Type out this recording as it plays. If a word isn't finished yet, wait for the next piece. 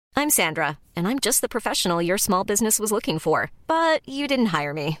I'm Sandra, and I'm just the professional your small business was looking for. But you didn't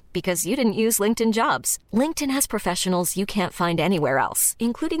hire me because you didn't use LinkedIn Jobs. LinkedIn has professionals you can't find anywhere else,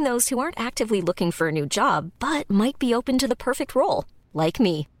 including those who aren't actively looking for a new job, but might be open to the perfect role, like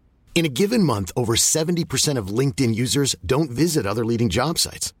me. In a given month, over 70% of LinkedIn users don't visit other leading job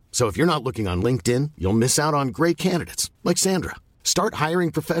sites. So if you're not looking on LinkedIn, you'll miss out on great candidates like Sandra. Start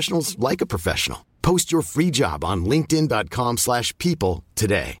hiring professionals like a professional. Post your free job on linkedin.com/people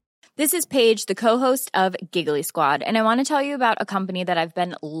today. This is Paige, the co-host of Giggly Squad, and I want to tell you about a company that I've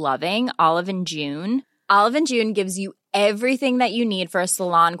been loving, Olive & June. Olive & June gives you everything that you need for a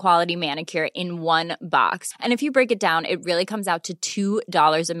salon-quality manicure in one box. And if you break it down, it really comes out to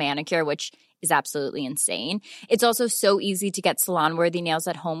 $2 a manicure, which is absolutely insane. It's also so easy to get salon-worthy nails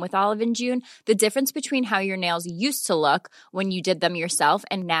at home with Olive & June. The difference between how your nails used to look when you did them yourself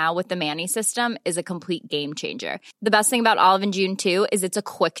and now with the Mani system is a complete game changer. The best thing about Olive & June, too, is it's a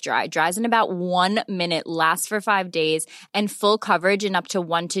quick dry. Dries in about 1 minute, lasts for 5 days, and full coverage in up to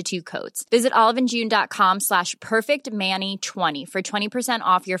 1 to 2 coats. Visit oliveandjune.com/perfectmani20 for 20%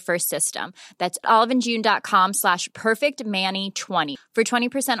 off your first system. That's oliveandjune.com/perfectmani20 for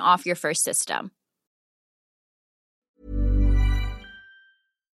 20% off your first system.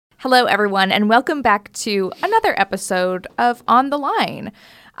 Hello, everyone, and welcome back to another episode of On the Line.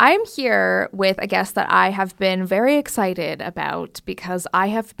 I'm here with a guest that I have been very excited about because I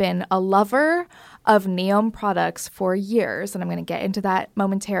have been a lover of Neom products for years, and I'm going to get into that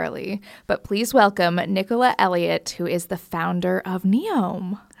momentarily. But please welcome Nicola Elliott, who is the founder of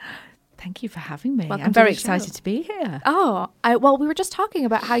Neom. Thank you for having me. Welcome I'm to very the show. excited to be here. Oh, well, we were just talking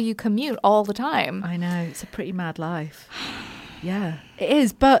about how you commute all the time. I know, it's a pretty mad life. Yeah, it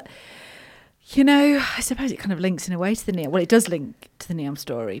is. But, you know, I suppose it kind of links in a way to the Neom. Well, it does link to the Neom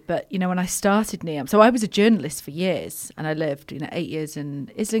story. But, you know, when I started Neom, so I was a journalist for years and I lived, 8 years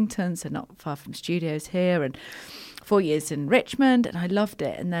in Islington, so not far from studios here, and 4 years in Richmond, and I loved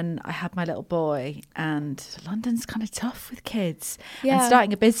it. And then I had my little boy, and London's kind of tough with kids. Yeah. And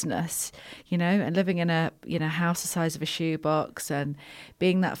starting a business, and living in a house the size of a shoebox and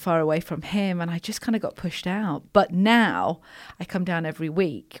being that far away from him, and I just kind of got pushed out. But now I come down every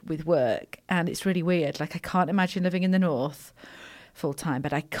week with work, and it's really weird. Like, I can't imagine living in the north full time,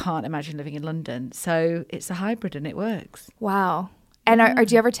 but I can't imagine living in London. So it's a hybrid, and it works. Wow. And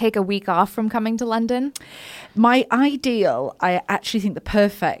do you ever take a week off from coming to London? My ideal, I actually think the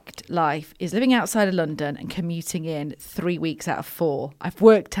perfect life is living outside of London and commuting in 3 weeks out of 4. I've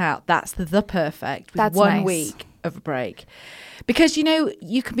worked out that's the perfect, with That's 1 nice. week of a break. Because,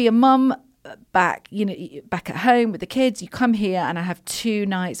 you can be a mum back at home with the kids. You come here and I have 2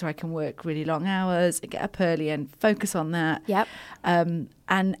 nights where I can work really long hours and get up early and focus on that. Yep. And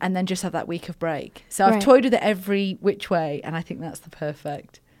then just have that week of break. So Right. I've toyed with it every which way, and I think that's the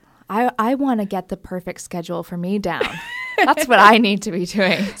perfect. I want to get the perfect schedule for me down. That's what I need to be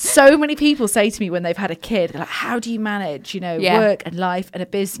doing. So many people say to me when they've had a kid, they're like, how do you manage, work and life and a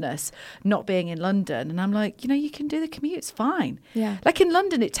business not being in London? And I'm like, you can do the commute. It's fine. Yeah. Like in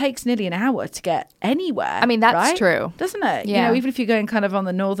London, it takes nearly an hour to get anywhere. I mean, that's right? true. Doesn't it? Yeah. Even if you're going kind of on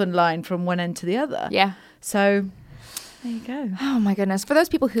the northern line from one end to the other. Yeah. So there you go. Oh, my goodness. For those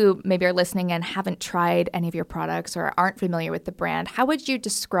people who maybe are listening and haven't tried any of your products or aren't familiar with the brand, how would you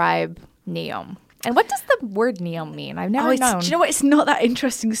describe Neom? And what does the word Neom mean? I've never known. Do you know what? It's not that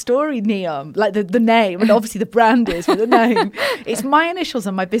interesting story, Neom. Like the name, and obviously the brand is with the name. It's my initials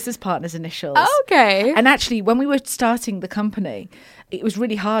and my business partner's initials. Okay. And actually, when we were starting the company, it was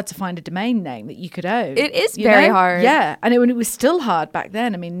really hard to find a domain name that you could own. It is very hard. Yeah. And it was still hard back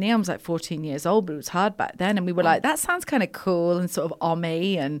then. I mean, Neom's like 14 years old, but it was hard back then. And we were like, that sounds kind of cool and sort of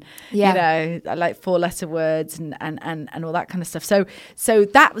ommy and, I like 4-letter words and all that kind of stuff. So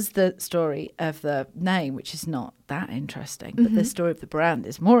that was the story of the name, which is not that interesting. But the story of the brand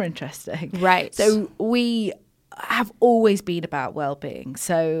is more interesting. Right. So we have always been about well-being.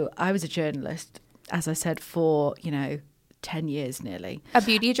 So I was a journalist, as I said, for, 10 years nearly. A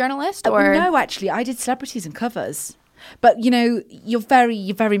beauty journalist? Or No, actually, I did celebrities and covers. But, you're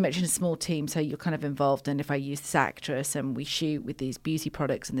very much in a small team, so you're kind of involved in, if I use this actress and we shoot with these beauty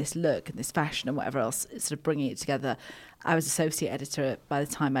products and this look and this fashion and whatever else, it's sort of bringing it together. I was associate editor by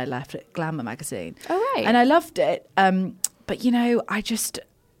the time I left at Glamour magazine. Oh, right. And I loved it. But, I just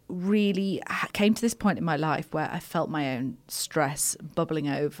really came to this point in my life where I felt my own stress bubbling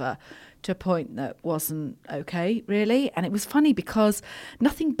over to a point that wasn't okay, really. And it was funny because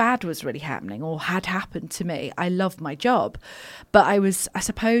nothing bad was really happening or had happened to me. I loved my job. But I was, I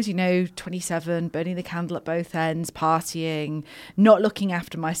suppose, 27, burning the candle at both ends, partying, not looking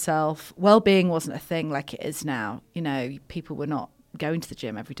after myself. Well-being wasn't a thing like it is now. People were not going to the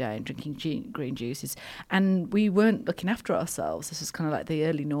gym every day and drinking green juices, and we weren't looking after ourselves. This was kind of like the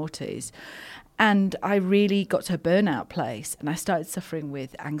early noughties. And I really got to a burnout place, and I started suffering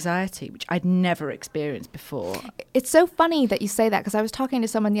with anxiety, which I'd never experienced before. It's so funny that you say that, because I was talking to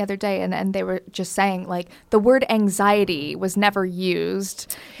someone the other day, and they were just saying, like, the word anxiety was never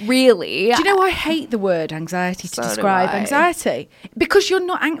used, really. Do you know, I hate the word anxiety to describe anxiety, because you're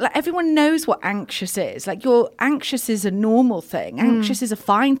not, like, everyone knows what anxious is. Like, you're anxious is a normal thing. Anxious is a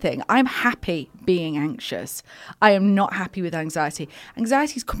fine thing. I'm happy being anxious. I am not happy with anxiety.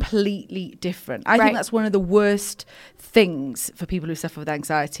 Anxiety is completely different. I think that's one of the worst things for people who suffer with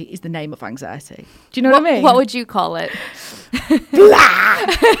anxiety is the name of anxiety. Do you know what I mean? What would you call it? Blah!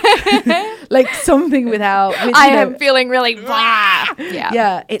 Like something without... I am feeling really blah.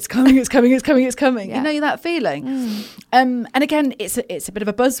 Yeah, it's coming. Yeah. You know that feeling? And again, it's a bit of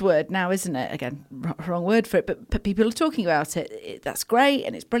a buzzword now, isn't it? Again, wrong word for it, but people are talking about it. That's great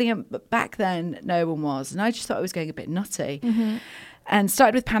and it's brilliant, but back then no one was. And I just thought I was going a bit nutty. And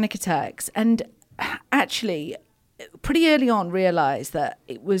started with panic attacks, and actually pretty early on realised that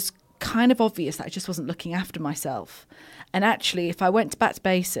it was kind of obvious that I just wasn't looking after myself. And actually, if I went back to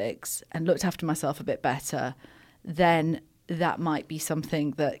basics and looked after myself a bit better, then that might be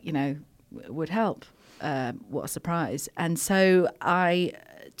something that, you know, would help. What a surprise. And so I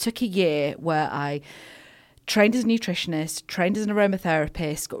took a year where I trained as a nutritionist, trained as an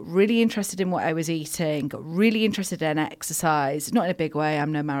aromatherapist, got really interested in what I was eating, got really interested in exercise, not in a big way.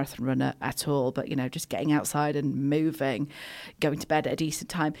 I'm no marathon runner at all, but, you know, just getting outside and moving, going to bed at a decent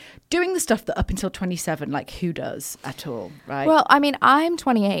time, doing the stuff that up until 27, like, who does at all, right? Well, I mean, I'm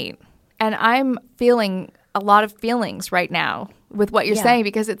 28 and I'm feeling a lot of feelings right now with what you're saying,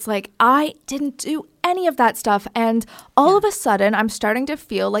 because it's like, I didn't do any of that stuff. And all of a sudden, I'm starting to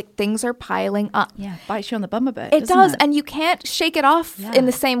feel like things are piling up. Yeah, bites you on the bum a bit. It does. And you can't shake it off in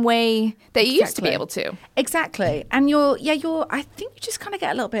the same way that you used to be able to. Exactly. And I think you just kind of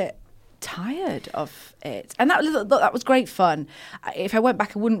get a little bit tired of it, and that was great fun. If I went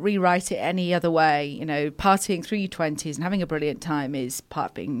back, I wouldn't rewrite it any other way. You know, partying through your 20s and having a brilliant time is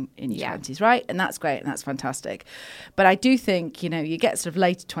part of being in your 20s, right? And that's great and that's fantastic. But I do think, you know, you get sort of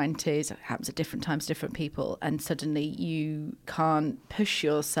later 20s, it happens at different times, different people, and suddenly you can't push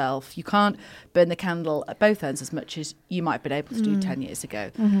yourself, you can't burn the candle at both ends as much as you might have been able to do 10 years ago.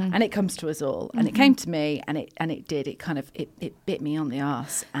 And it comes to us all, and it came to me, and it did. It kind of it bit me on the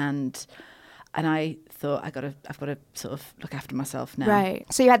arse, and I thought I've got to sort of look after myself now. Right.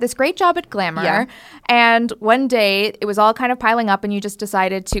 So you had this great job at Glamour, and one day it was all kind of piling up, and you just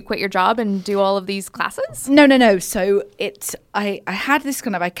decided to quit your job and do all of these classes? No. So I had this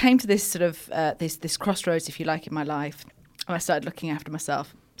kind of, I came to this sort of this crossroads, if you like, in my life, and I started looking after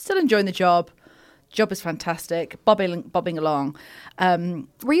myself. Still enjoying the job. Job is fantastic, bobbing along.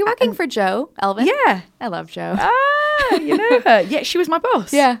 Were you working for Jo Elvin? Yeah. I love Jo. You know her. Yeah, she was my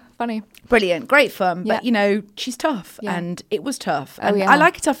boss. Yeah, funny. Brilliant, great fun. But, you know, she's tough. Yeah. And it was tough. And I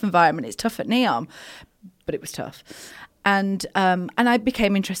like a tough environment. It's tough at Neom, but it was tough. And I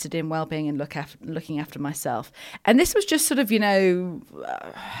became interested in well-being and looking after myself. And this was just sort of, you know,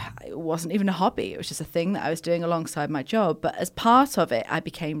 it wasn't even a hobby. It was just a thing that I was doing alongside my job. But as part of it, I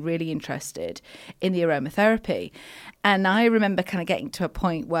became really interested in the aromatherapy. And I remember kind of getting to a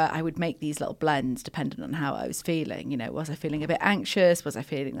point where I would make these little blends depending on how I was feeling. You know, was I feeling a bit anxious? Was I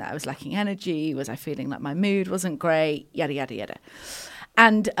feeling that I was lacking energy? Was I feeling like my mood wasn't great? Yada, yada, yada.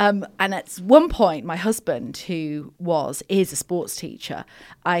 And at one point, my husband, who is a sports teacher,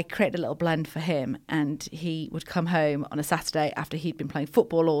 I created a little blend for him, and he would come home on a Saturday after he'd been playing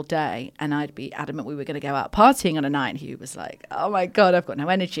football all day, and I'd be adamant we were going to go out partying on a night, and he was like, oh my God, I've got no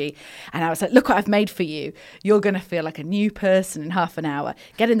energy. And I was like, look what I've made for you. You're going to feel like a new person in half an hour.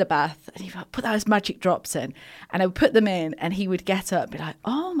 Get in the bath. And he'd put those magic drops in, and I would put them in, and he would get up and be like,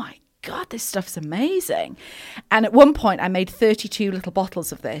 oh my God, this stuff's amazing. And at one point I made 32 little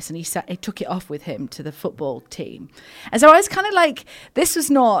bottles of this, and he took it off with him to the football team. And so I was kind of like,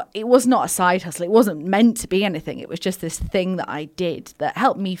 it was not a side hustle. It wasn't meant to be anything. It was just this thing that I did that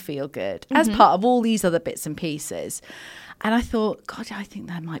helped me feel good as part of all these other bits and pieces. And I thought, God, I think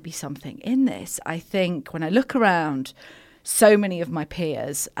there might be something in this. I think when I look around, so many of my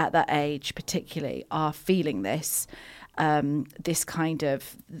peers at that age particularly are feeling this. This kind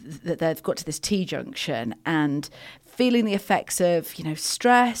of, that they've got to this T-junction and feeling the effects of, you know,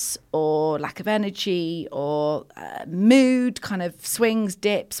 stress or lack of energy or mood kind of swings,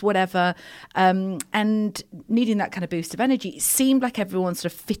 dips, whatever, and needing that kind of boost of energy. It seemed like everyone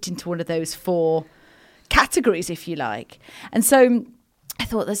sort of fit into one of those four categories, if you like. And so I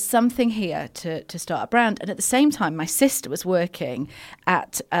thought there's something here to start a brand. And at the same time, my sister was working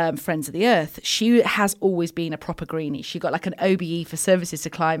at Friends of the Earth. She has always been a proper greenie. She got like an OBE for services to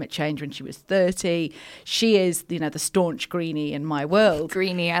climate change when she was 30. She is, you know, the staunch greenie in my world.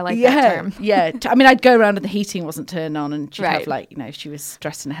 Greenie, I like that term. Yeah. I mean, I'd go around and the heating wasn't turned on and she'd Right. have like, you know, she was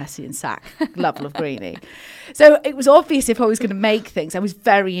dressed in a Hessian sack, level of greenie. So it was obvious if I was going to make things, I was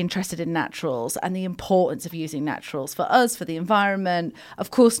very interested in naturals and the importance of using naturals for us, for the environment. Of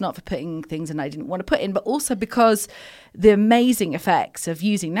course, not for putting things in I didn't want to put in, but also because the amazing effects of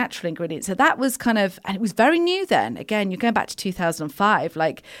using natural ingredients. So that was kind of, and it was very new then. Again, you're going back to 2005.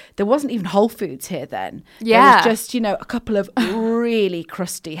 Like there wasn't even Whole Foods here then. Yeah. There was just, you know, a couple of really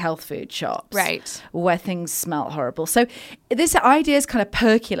crusty health food shops. Right. Where things smelt horrible. So this idea is kind of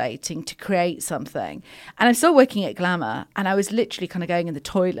percolating to create something. And I'm still working at Glamour and I was literally kind of going in the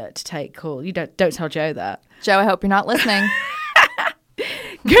toilet to take calls. You don't tell Joe that. Joe, I hope you're not listening.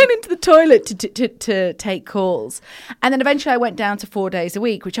 Going into the toilet to take calls. And then eventually I went down to 4 days a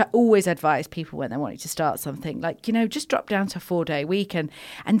week, which I always advise people when they're wanting to start something. Like, you know, just drop down to a 4-day week and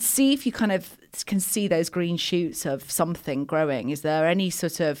see if you kind of can see those green shoots of something growing. Is there any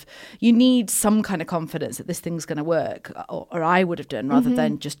sort of, you need some kind of confidence that this thing's going to work, or I would have done, rather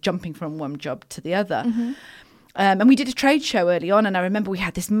than just jumping from one job to the other. And we did a trade show early on, and I remember we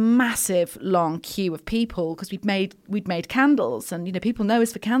had this massive long queue of people because we'd made candles, and you know people know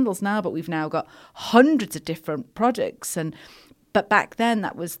us for candles now, but we've now got hundreds of different products. But back then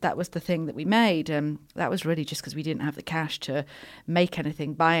that was the thing that we made, and that was really just because we didn't have the cash to make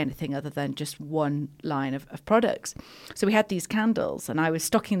anything, buy anything other than just one line of products. So we had these candles, and I was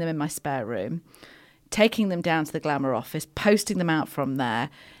stocking them in my spare room, taking them down to the Glamour office, posting them out from there.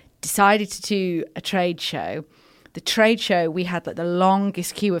 Decided to do a trade show. The trade show, we had like the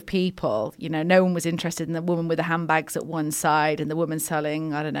longest queue of people. You know, no one was interested in the woman with the handbags at one side and the woman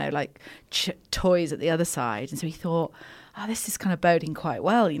selling, I don't know, like toys at the other side. And so we thought, oh, this is kind of boding quite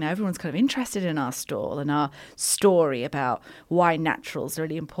well. You know, everyone's kind of interested in our stall and our story about why naturals are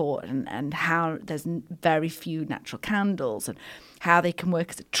really important and how there's very few natural candles and how they can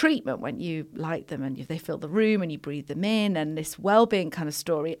work as a treatment when you light them and they fill the room and you breathe them in, and this well-being kind of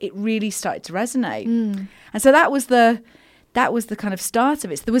story. It really started to resonate. And so that was the kind of start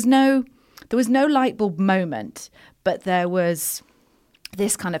of it. So there was no light bulb moment, but there was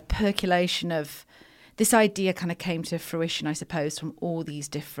this kind of percolation of this idea kind of came to fruition, I suppose, from all these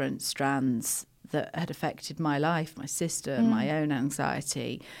different strands that had affected my life, my sister, my own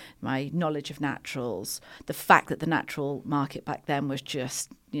anxiety, my knowledge of naturals, the fact that the natural market back then was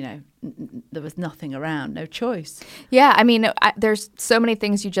just, you know, there was nothing around, no choice. Yeah, I mean, there's so many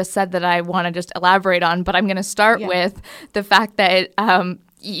things you just said that I want to just elaborate on, but I'm going to start with the fact that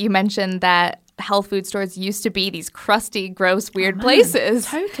you mentioned that health food stores used to be these crusty, gross, weird places.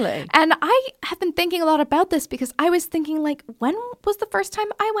 Totally. And I have been thinking a lot about this because I was thinking, like, when was the first time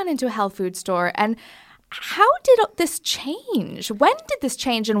I went into a health food store? And how did this change? When did this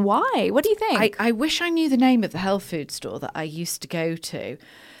change and why? What do you think? I wish I knew the name of the health food store that I used to go to.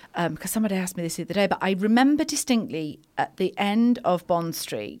 Because somebody asked me this the other day, but I remember distinctly at the end of Bond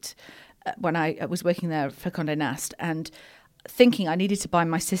Street when I was working there for Condé Nast and thinking I needed to buy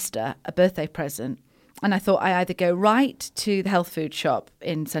my sister a birthday present. And I thought I either go right to the health food shop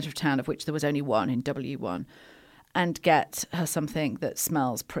in centre of town, of which there was only one in W1, and get her something that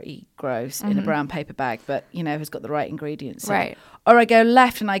smells pretty gross in a brown paper bag, but, you know, has got the right ingredients. Right. Or I go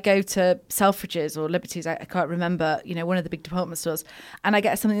left and I go to Selfridges or Liberty's, I can't remember, you know, one of the big department stores, and I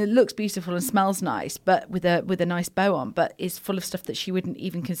get something that looks beautiful and smells nice, but with a nice bow on, but is full of stuff that she wouldn't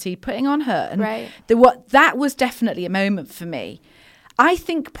even concede putting on her. And that was definitely a moment for me. I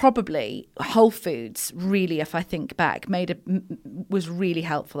think probably Whole Foods really, if I think back, was really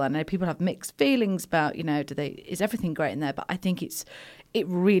helpful. I know people have mixed feelings about, you know, is everything great in there? But I think it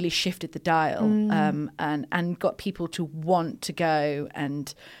really shifted the dial and got people to want to go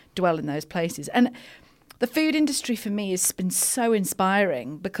and dwell in those places. And the food industry for me has been so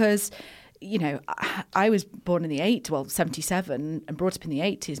inspiring because, you know, I was born in the 77 and brought up in the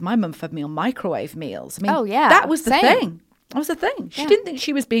 80s. My mum fed me on microwave meals. I mean, that was the thing. That was the thing. She didn't think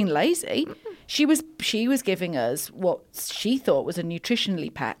she was being lazy. She was giving us what she thought was a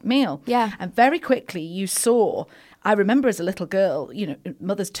nutritionally packed meal. Yeah. And very quickly you saw, I remember as a little girl, you know,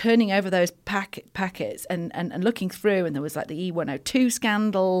 mothers turning over those packets and looking through, and there was like the E102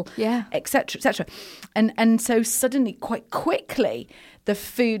 scandal, et cetera, et cetera. And so suddenly, quite quickly, the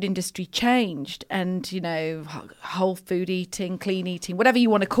food industry changed, and, you know, whole food eating, clean eating, whatever you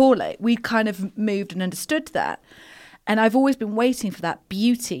want to call it, we kind of moved and understood that. And I've always been waiting for that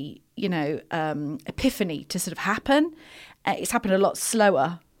beauty, you know, epiphany to sort of happen. It's happened a lot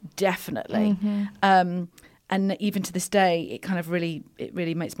slower, definitely. And even to this day, it kind of really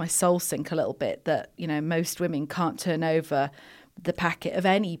makes my soul sink a little bit that, you know, most women can't turn over the packet of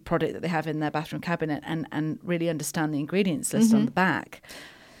any product that they have in their bathroom cabinet and really understand the ingredients list on the back.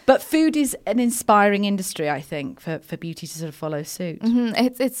 But food is an inspiring industry, I think, for beauty to sort of follow suit.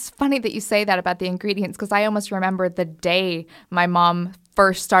 It's funny that you say that about the ingredients, because I almost remember the day my mom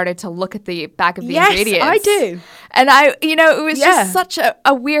first started to look at the back of the ingredients. Yes, I do. And it was just such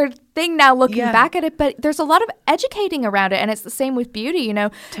a weird thing now looking back at it, but there's a lot of educating around it, and it's the same with beauty, you know.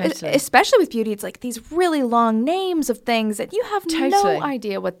 Totally. Especially with beauty, it's like these really long names of things that you have no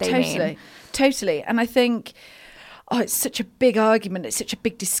idea what they mean. Totally. And I think, it's such a big argument. It's such a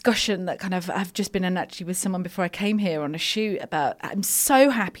big discussion that kind of I've just been in actually with someone before I came here on a shoot about. I'm so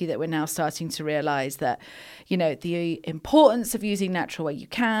happy that we're now starting to realise that, you know, the importance of using natural where you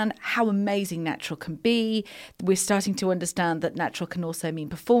can, how amazing natural can be. We're starting to understand that natural can also mean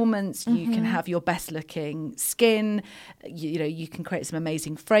performance. You can have your best looking skin. You know, you can create some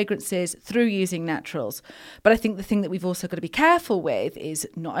amazing fragrances through using naturals. But I think the thing that we've also got to be careful with is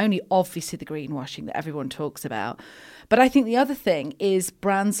not only obviously the greenwashing that everyone talks about, but I think the other thing is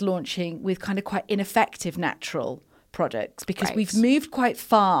brands launching with kind of quite ineffective natural products, because we've moved quite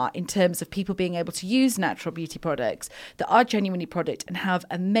far in terms of people being able to use natural beauty products that are genuinely product and have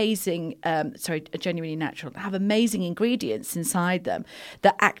amazing, genuinely natural, have amazing ingredients inside them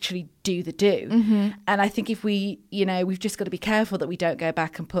that actually do the do. And I think if we, you know, we've just got to be careful that we don't go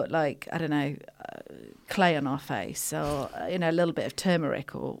back and put like, I don't know, clay on our face, or, you know, a little bit of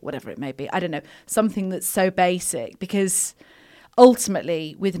turmeric or whatever it may be. I don't know, something that's so basic, because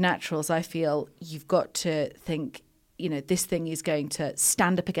ultimately with naturals, I feel you've got to think, you know, this thing is going to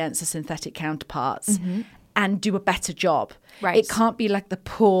stand up against the synthetic counterparts and do a better job. Right. It can't be like the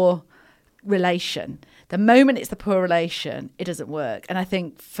poor relation. The moment it's the poor relation, it doesn't work. And I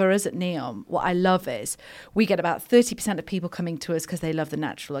think for us at Neom, what I love is we get about 30% of people coming to us because they love the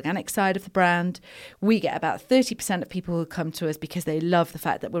natural organic side of the brand. We get about 30% of people who come to us because they love the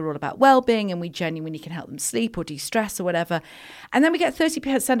fact that we're all about well-being and we genuinely can help them sleep or de-stress or whatever. And then we get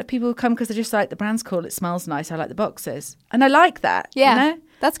 30% of people who come because they're just like, the brand's cool, it smells nice, I like the boxes. And I like that. Yeah, you know?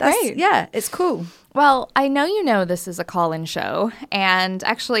 That's great. Yeah, it's cool. Well, I know this is a call-in show, and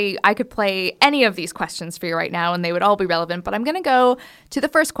actually I could play any of these questions for you right now, and they would all be relevant, but I'm going to go to the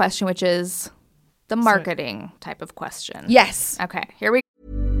first question, which is the marketing type of question. Yes. Okay, here we go.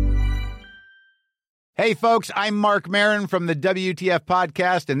 Hey, folks, I'm Mark Maron from the WTF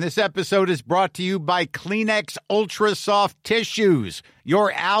Podcast, and this episode is brought to you by Kleenex Ultra Soft Tissues,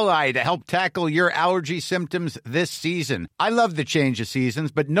 your ally to help tackle your allergy symptoms this season. I love the change of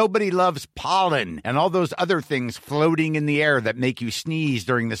seasons, but nobody loves pollen and all those other things floating in the air that make you sneeze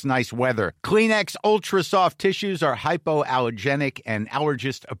during this nice weather. Kleenex Ultra Soft Tissues are hypoallergenic and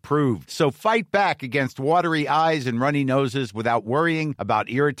allergist approved, so fight back against watery eyes and runny noses without worrying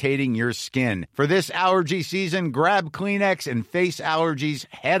about irritating your skin. For this allergy season, grab Kleenex and face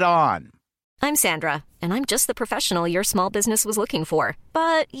allergies head on. I'm Sandra, and I'm just the professional your small business was looking for.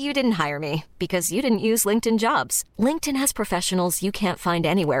 But you didn't hire me because you didn't use LinkedIn Jobs. LinkedIn has professionals you can't find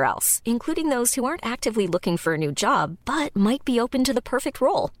anywhere else, including those who aren't actively looking for a new job, but might be open to the perfect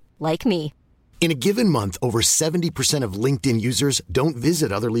role, like me. In a given month, over 70% of LinkedIn users don't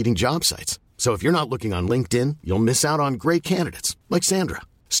visit other leading job sites. So if you're not looking on LinkedIn, you'll miss out on great candidates like Sandra.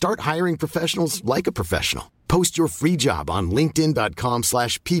 Start hiring professionals like a professional. Post your free job on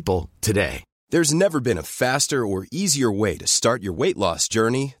linkedin.com/people today. There's never been a faster or easier way to start your weight loss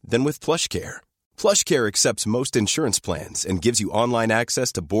journey than with PlushCare. PlushCare accepts most insurance plans and gives you online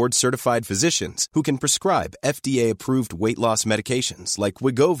access to board-certified physicians who can prescribe FDA-approved weight loss medications like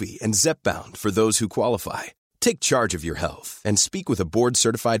Wegovy and Zepbound for those who qualify. Take charge of your health and speak with a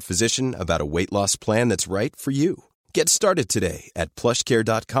board-certified physician about a weight loss plan that's right for you. Get started today at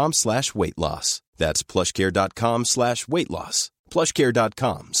plushcare.com/weight loss. That's plushcare.com/weight loss.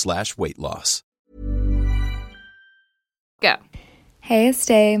 plushcare.com/weight loss. Go. Hey,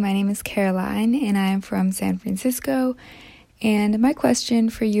 Estee. My name is Caroline, and I'm from San Francisco. And my question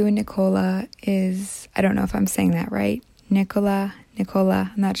for you and Nicola is, I don't know if I'm saying that right. Nicola,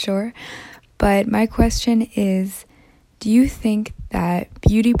 I'm not sure. But my question is, do you think that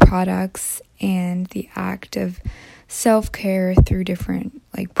beauty products and the act of self-care through different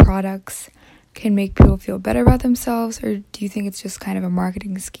products can make people feel better about themselves, or do you think it's just kind of a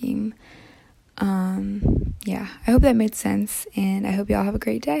marketing scheme? I hope that made sense, and I hope you all have a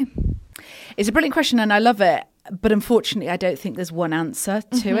great day. It's a brilliant question, and I love it, but unfortunately I don't think there's one answer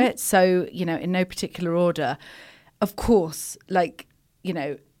to it. So, in no particular order, of course,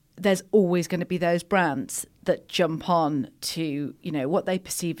 there's always going to be those brands that jump on to, you know, what they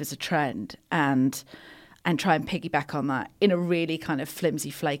perceive as a trend and try and piggyback on that in a really kind of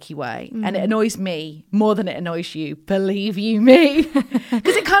flimsy, flaky way. And it annoys me more than it annoys you, believe you me,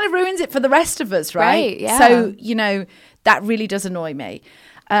 because it kind of ruins it for the rest of us, right? Yeah. So, you know, that really does annoy me.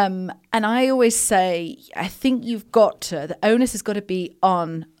 And I always say, I think the onus has got to be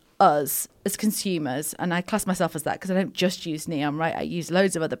on us as consumers, and I class myself as that because I don't just use Neom, right? I use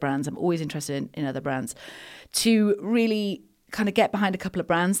loads of other brands. I'm always interested in other brands, to really kind of get behind a couple of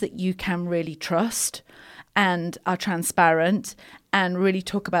brands that you can really trust and are transparent and really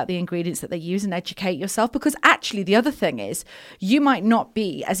talk about the ingredients that they use and educate yourself. Because actually the other thing is, you might not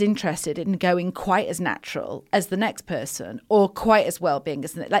be as interested in going quite as natural as the next person or quite as well-being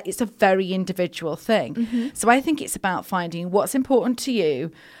as like, it's a very individual thing. So I think it's about finding what's important to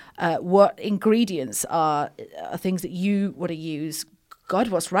you, what ingredients are things that you want to use, God,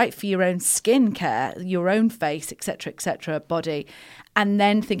 what's right for your own skin care, your own face, etc., body. And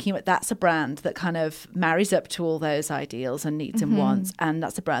then thinking that that's a brand that kind of marries up to all those ideals and needs and wants. And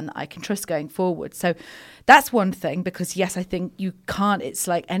that's a brand that I can trust going forward. So that's one thing, because yes, I think you can't, it's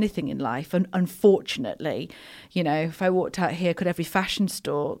like anything in life. And unfortunately, you know, if I walked out here, could every fashion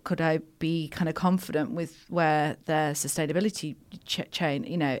store, could I be kind of confident with where their sustainability chain,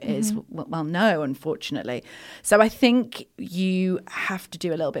 you know, is? Well, no, unfortunately. So I think you have to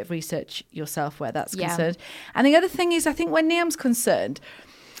do a little bit of research yourself where that's concerned. And the other thing is, I think when Neom's concerned,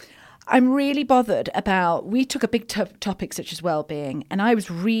 I'm really bothered about, we took a big topic such as well-being, and I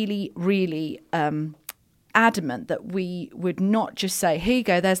was really, really adamant that we would not just say, here you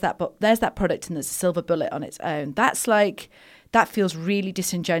go, there's that product and there's a silver bullet on its own. That feels really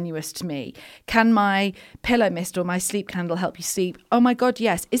disingenuous to me. Can my pillow mist or my sleep candle help you sleep? Oh my God,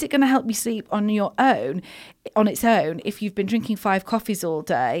 yes. Is it going to help you sleep on its own, if you've been drinking 5 coffees all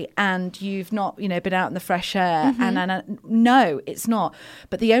day and you've not, you know, been out in the fresh air? And no, it's not.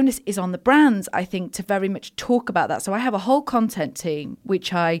 But the onus is on the brands, I think, to very much talk about that. So I have a whole content team,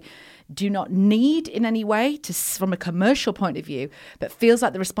 which I do not need in any way from a commercial point of view, but feels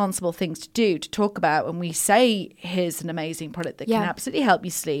like the responsible things to do, to talk about when we say, here's an amazing product that can absolutely help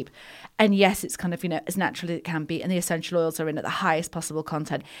you sleep. And yes, it's kind of, you know, as natural as it can be. And the essential oils are in at the highest possible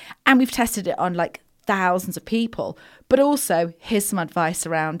content. And we've tested it on like thousands of people, but also here's some advice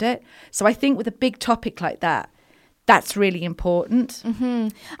around it. So I think with a big topic like that, that's really important.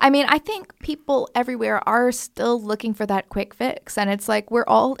 I mean, I think people everywhere are still looking for that quick fix. And it's like, we're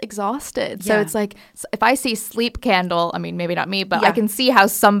all exhausted. So it's like, if I see sleep candle, I mean, maybe not me, but I can see how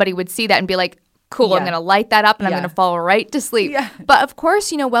somebody would see that and be like, cool, I'm going to light that up and I'm going to fall right to sleep. But of course,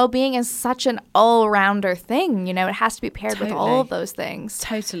 you know, well-being is such an all-rounder thing. You know, it has to be paired with all of those things.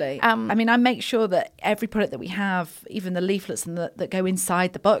 Totally. I mean, I make sure that every product that we have, even the leaflets and that go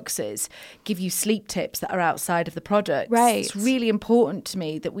inside the boxes, give you sleep tips that are outside of the product. Right. It's really important to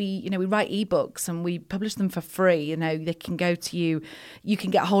me that we write ebooks and we publish them for free. You know, they can go to you. You can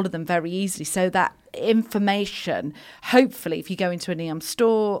get hold of them very easily, so that information, hopefully, if you go into a Neom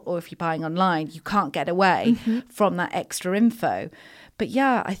store or if you're buying online, you can't get away from that extra info. But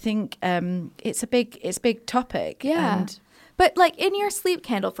yeah, I think it's a big topic. But like in your sleep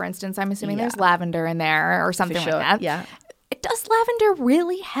candle, for instance, I'm assuming there's lavender in there or something like that. Does lavender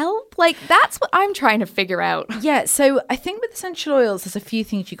really help? Like, that's what I'm trying to figure out. Yeah, so I think with essential oils, there's a few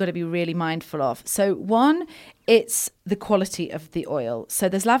things you've got to be really mindful of. So one, it's the quality of the oil. So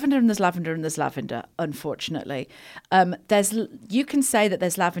there's lavender and there's lavender and there's lavender, unfortunately. You can say that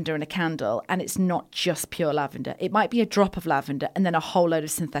there's lavender in a candle and it's not just pure lavender. It might be a drop of lavender and then a whole load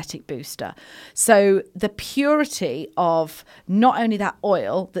of synthetic booster. So the purity of not only that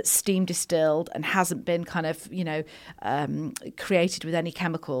oil that's steam distilled and hasn't been kind of, you know, created with any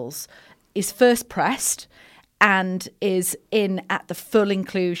chemicals is first pressed and is in at the full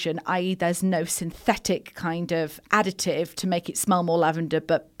inclusion, i.e. there's no synthetic kind of additive to make it smell more lavender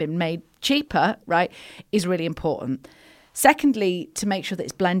but been made cheaper, right, is really important. Secondly, to make sure that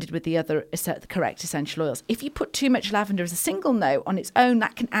it's blended with the other correct essential oils. If you put too much lavender as a single note on its own,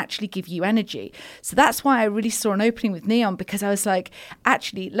 that can actually give you energy. So that's why I really saw an opening with Neom, because I was like,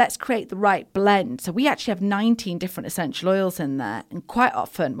 actually, let's create the right blend. So we actually have 19 different essential oils in there. And quite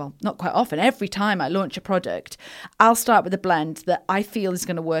often, well, not quite often, every time I launch a product, I'll start with a blend that I feel is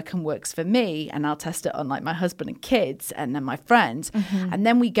going to work and works for me. And I'll test it on like my husband and kids and then my friends. And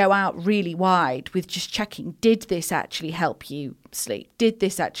then we go out really wide with just checking, did this actually help help you sleep? Did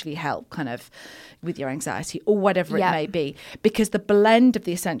this actually help kind of with your anxiety or whatever it may be? Because the blend of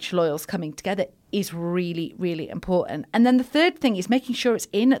the essential oils coming together is really, really important. And then the third thing is making sure it's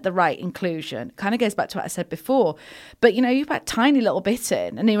in at the right inclusion. Kind of goes back to what I said before. But, you've got a tiny little bit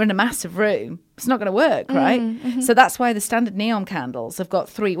in and you're in a massive room. It's not going to work, right? Mm-hmm. So that's why the standard Neom candles have got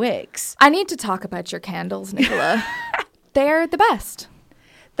 3 wicks. I need to talk about your candles, Nicola. They're the best.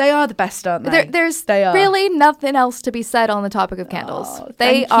 They are the best, aren't they? There's really nothing else to be said on the topic of candles.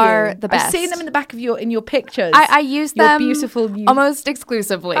 They are the best. I've seen them in the back of your pictures. I use them beautiful almost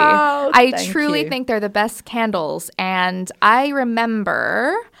exclusively. I truly think they're the best candles. And I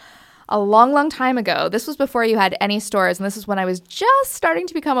remember a long, long time ago, this was before you had any stores, and this is when I was just starting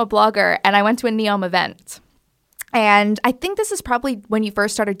to become a blogger, and I went to a Neom event. And I think this is probably when you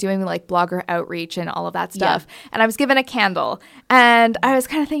first started doing like blogger outreach and all of that stuff. Yeah. And I was given a candle and I was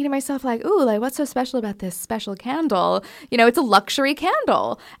kind of thinking to myself like, ooh, like what's so special about this special candle? It's a luxury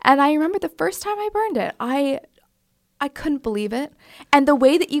candle. And I remember the first time I burned it, I couldn't believe it. And the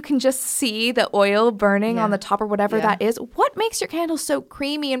way that you can just see the oil burning on the top or whatever that is, what makes your candle so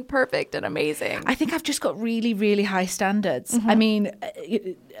creamy and perfect and amazing? I think I've just got really, really high standards. Mm-hmm. I mean,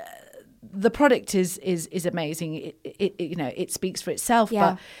 the product is amazing. It speaks for itself,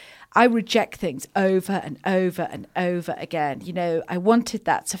 but I reject things over and over and over again. I wanted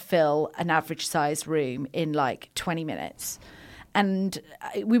that to fill an average size room in like 20 minutes. And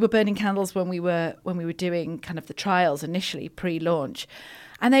we were burning candles when we were doing kind of the trials initially pre-launch,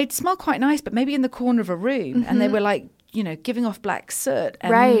 and they'd smell quite nice, but maybe in the corner of a room, and they were like, giving off black soot,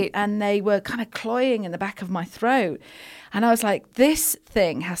 and they were kind of cloying in the back of my throat. And I was like, this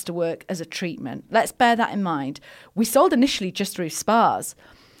thing has to work as a treatment. Let's bear that in mind. We sold initially just through spas.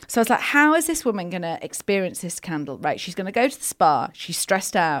 So I was like, how is this woman going to experience this candle? Right, she's going to go to the spa. She's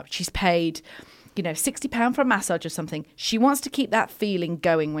stressed out. She's paid, £60 for a massage or something. She wants to keep that feeling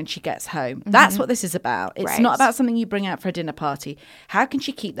going when she gets home. Mm-hmm. That's what this is about. It's not about something you bring out for a dinner party. How can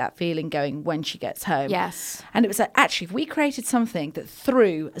she keep that feeling going when she gets home? Yes. And it was like, actually, if we created something that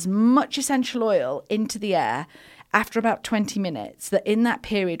threw as much essential oil into the air after about 20 minutes, that in that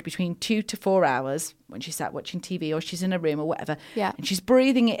period between 2 to 4 hours, when she's sat watching TV or she's in a room or whatever, and she's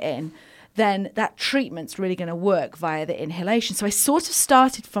breathing it in, then that treatment's really going to work via the inhalation. So I sort of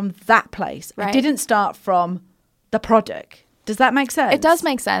started from that place. Right. I didn't start from the product. Does that make sense? It does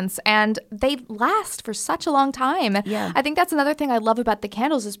make sense. And they last for such a long time. Yeah. I think that's another thing I love about the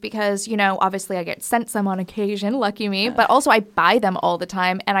candles is because, obviously I get sent some on occasion, lucky me, but also I buy them all the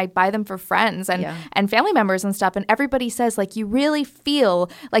time and I buy them for friends and family members and stuff. And everybody says like you really feel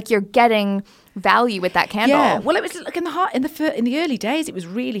like you're getting value with that candle. Yeah. Well, it was like in the early days, it was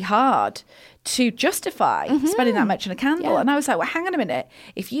really hard to justify spending that much on a candle. And I was like, well, hang on a minute.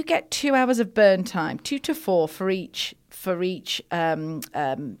 If you get 2 hours of burn time, 2 to 4 for each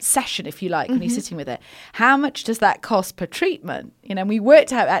session, if you like, when you're sitting with it, how much does that cost per treatment? We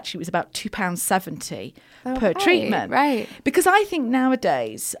worked out actually it was about £2.70 per treatment. Right. Because I think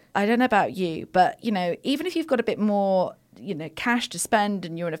nowadays, I don't know about you, but, even if you've got a bit more cash to spend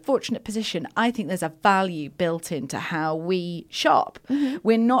and you're in a fortunate position, I think there's a value built into how we shop.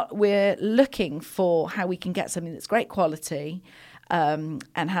 We're looking for how we can get something that's great quality and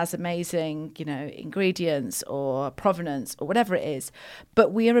has amazing, ingredients or provenance or whatever it is.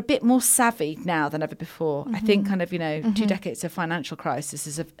 But we are a bit more savvy now than ever before. I think kind of, 2 decades of financial crisis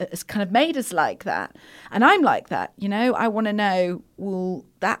has kind of made us like that. And I'm like that, I want to know, well,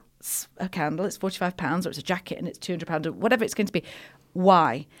 that's a candle, it's £45, or it's a jacket and it's £200, or whatever it's going to be.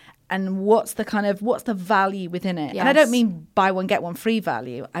 Why? And what's the value within it? Yes. And I don't mean buy one, get one free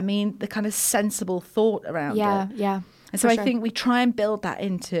value. I mean the kind of sensible thought around it. Yeah. And so I think we try and build that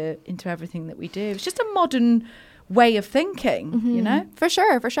into everything that we do. It's just a modern way of thinking, For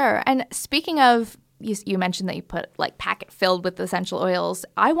sure. And speaking of, you mentioned that you put like packet filled with essential oils.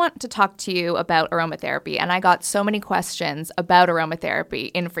 I want to talk to you about aromatherapy, and I got so many questions about aromatherapy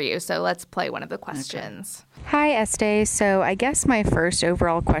in for you. So let's play one of the questions. Okay. Hi, Estee. So I guess my first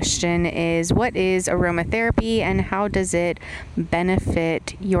overall question is, what is aromatherapy and how does it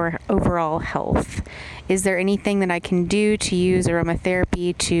benefit your overall health? Is there anything that I can do to use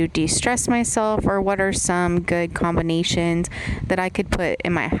aromatherapy to de-stress myself, or what are some good combinations that I could put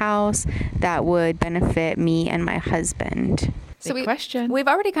in my house that would benefit me and my husband? So we've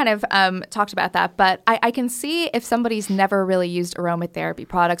already kind of talked about that, but I can see if somebody's never really used aromatherapy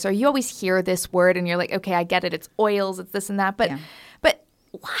products, or you always hear this word and you're like, okay, I get it. It's oils, it's this and that. But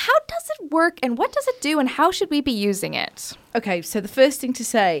how does it work and what does it do and how should we be using it? Okay, so the first thing to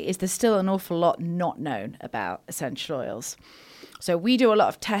say is there's still an awful lot not known about essential oils. So we do a lot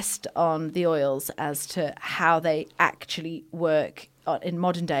of tests on the oils as to how they actually work in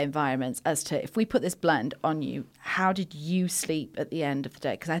modern day environments, as to if we put this blend on you, how did you sleep at the end of the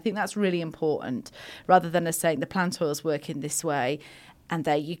day? Because I think that's really important, rather than us saying the plant oils work in this way and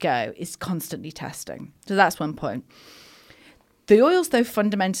there you go. It's constantly testing. So that's one point. The oils, though,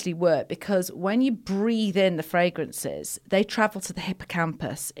 fundamentally work because when you breathe in the fragrances, they travel to the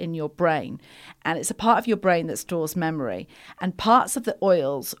hippocampus in your brain. And it's a part of your brain that stores memory. And parts of the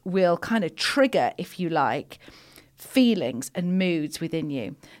oils will kind of trigger, if you like, feelings and moods within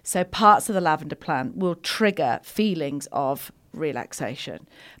you. So parts of the lavender plant will trigger feelings of relaxation.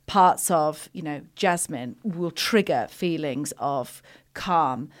 Parts of, jasmine will trigger feelings of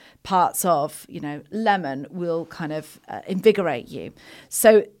calm. Parts of, lemon will kind of invigorate you.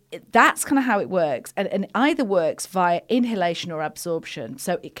 So that's kind of how it works. And it either works via inhalation or absorption.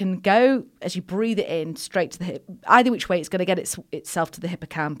 So it can go, as you breathe it in, straight to the hip. Either which way, it's going to get itself to the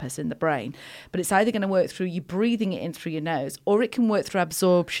hippocampus in the brain. But it's either going to work through you breathing it in through your nose, or it can work through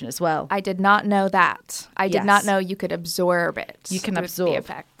absorption as well. I did not know that. I did not know you could absorb it. You can absorb the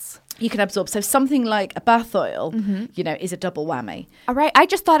effects. You can absorb. So something like a bath oil, is a double whammy. All right. I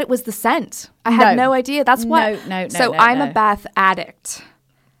just thought it was the scent. I had no idea. That's what. No. So I'm a bath addict.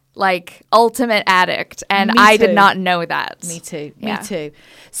 Like ultimate addict, and I did not know that. Me too.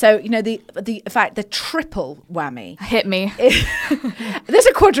 So the triple whammy hit me. There's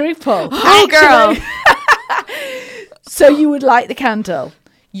a quadruple. Oh, girl! So you would light the candle,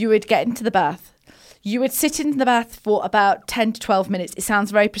 you would get into the bath. You would sit in the bath for about 10 to 12 minutes. It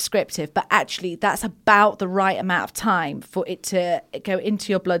sounds very prescriptive, but actually that's about the right amount of time for it to go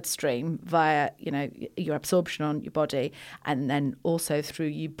into your bloodstream via, your absorption on your body, and then also through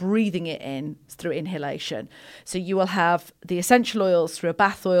you breathing it in through inhalation. So you will have the essential oils through a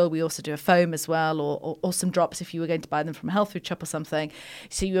bath oil. We also do a foam as well, or some drops if you were going to buy them from a health food shop or something.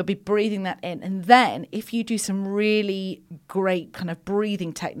 So you will be breathing that in. And then if you do some really great kind of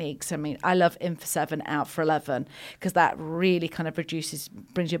breathing techniques, I love in for 7, out for 11, because that really kind of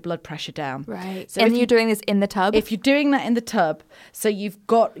brings your blood pressure down. Right. So and you're doing this in the tub? If you're doing that in the tub, so you've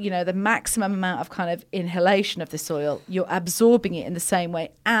got, the maximum amount of kind of inhalation of this oil, you're absorbing it in the same way,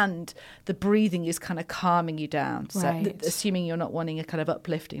 and the breathing is kind of calming you down. So assuming you're not wanting a kind of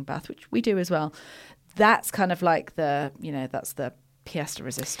uplifting bath, which we do as well, that's kind of like that's the pièce de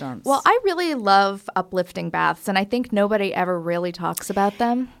résistance. Well, I really love uplifting baths, and I think nobody ever really talks about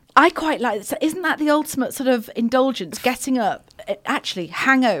them. I quite like it. Isn't that the ultimate sort of indulgence? Getting up, actually,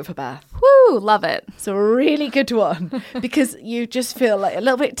 hangover bath. Woo, love it. It's a really good one because you just feel like a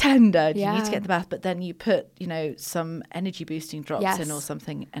little bit tender. Yeah. You need to get in the bath, but then you put, some energy boosting drops in or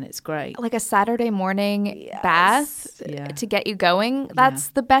something, and it's great. Like a Saturday morning bath to get you going. That's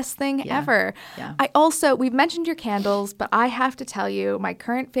the best thing ever. Yeah. We've mentioned your candles, but I have to tell you, my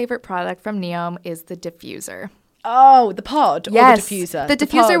current favorite product from Neom is the diffuser. Oh, the pod or the diffuser? The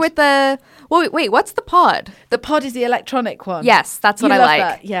diffuser with the... Wait, what's the pod? The pod is the electronic one. Yes, that's what I love like.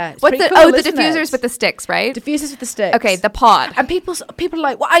 That. Yeah. What's the cool, the diffusers with the sticks, right? Diffusers with the sticks. Okay, the pod. And people are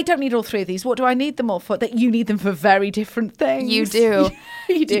like, well, I don't need all 3 of these. What do I need them all for? That you need them for very different things. You do.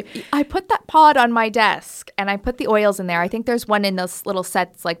 You do. I put that pod on my desk and I put the oils in there. I think there's one in those little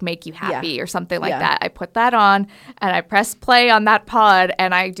sets like Make You Happy or something like that. I put that on and I press play on that pod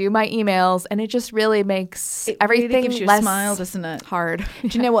and I do my emails, and it just really makes everything really gives you less a smile, doesn't it? Hard.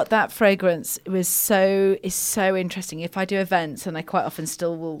 Do you know what? That fragrance is so interesting. If I do events, and I quite often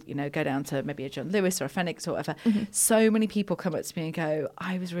still will, go down to maybe a John Lewis or a Phoenix or whatever, so many people come up to me and go,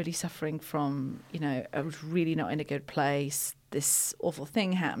 I was really suffering from, I was really not in a good place. This awful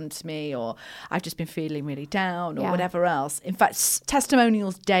thing happened to me, or I've just been feeling really down, or whatever else. In fact,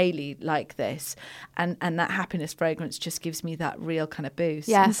 testimonials daily like this, and that happiness fragrance just gives me that real kind of boost.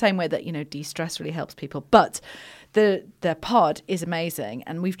 In the same way that de-stress really helps people. But the pod is amazing,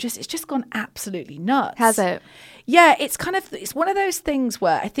 and it's just gone absolutely nuts. Has it? Yeah, it's one of those things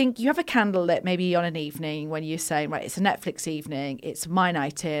where I think you have a candle lit maybe on an evening when you're saying, right, it's a Netflix evening, it's my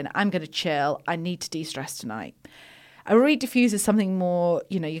night in, I'm going to chill, I need to de-stress tonight. A reed diffuser is something more,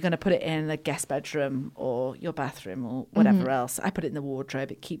 you're going to put it in a guest bedroom or your bathroom or whatever else. I put it in the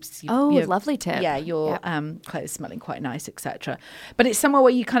wardrobe. It keeps you. Lovely tip. Yeah, your clothes smelling quite nice, etc. But it's somewhere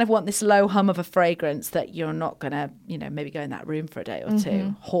where you kind of want this low hum of a fragrance that you're not going to, maybe go in that room for a day or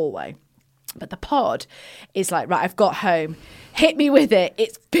two, hallway. But the pod is like, right, I've got home. Hit me with it.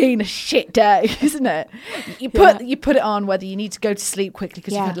 It's been a shit day, isn't it? You put it on whether you need to go to sleep quickly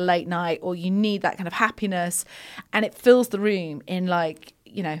because you've had a late night, or you need that kind of happiness, and it fills the room in like,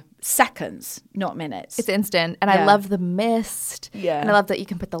 seconds, not minutes. It's instant. And I love the mist. Yeah. And I love that you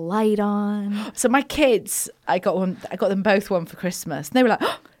can put the light on. So my kids, I got them both one for Christmas. And they were like,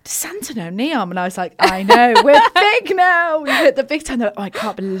 oh, does Santa know Neom? And I was like, I know, we're big now. We hit the big time. They're like, oh, I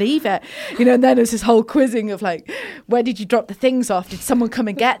can't believe it. And then there's this whole quizzing of like, where did you drop the things off? Did someone come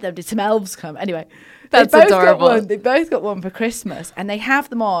and get them? Did some elves come? Anyway. That's adorable. They both got one for Christmas, and they have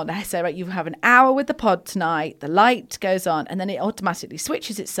them on. I say, right, you have an hour with the pod tonight. The light goes on, and then it automatically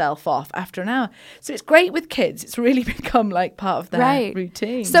switches itself off after an hour. So it's great with kids. It's really become like part of their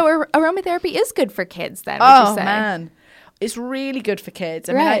routine. So aromatherapy is good for kids then, would you say? Man. It's really good for kids.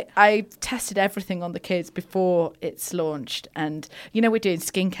 I mean, I tested everything on the kids before it's launched. And, we're doing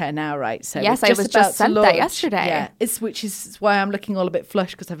skincare now, right? So yes, I was just sent that yesterday. Yeah, which is why I'm looking all a bit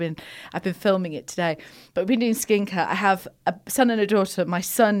flushed because I've been filming it today. But we've been doing skincare. I have a son and a daughter. My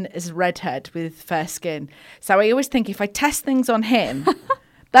son is a redhead with fair skin. So I always think if I test things on him...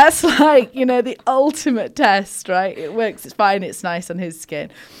 That's like, the ultimate test, right? It works. It's fine. It's nice on his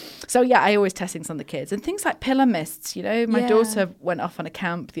skin. So, I always test things on the kids. And things like pillar mists, my daughter went off on a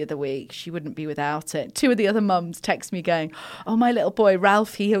camp the other week. She wouldn't be without it. 2 of the other mums text me going, oh, my little boy,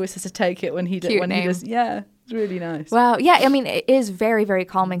 Ralph, he always has to take it when he does. Yeah, it's really nice. Wow. Yeah, I mean, it is very, very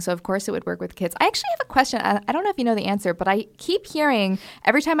calming. So, of course, it would work with kids. I actually have a question. I don't know if you know the answer, but I keep hearing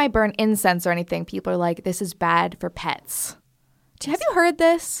every time I burn incense or anything, people are like, this is bad for pets. Have you heard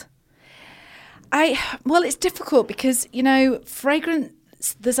this? Well, it's difficult because,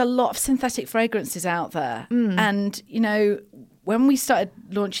 fragrance, there's a lot of synthetic fragrances out there. And, when we started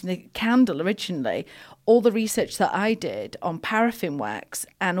launching the candle originally, all the research that I did on paraffin wax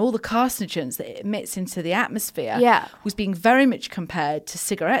and all the carcinogens that it emits into the atmosphere was being very much compared to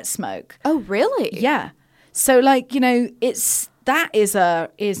cigarette smoke. Oh, really? Yeah. So, that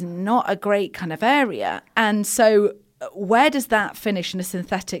is not a great kind of area. And so... where does that finish in a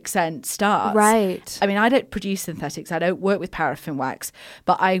synthetic scent start? Right. I mean, I don't produce synthetics. I don't work with paraffin wax,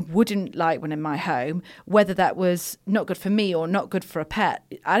 but I wouldn't like one in my home, whether that was not good for me or not good for a pet.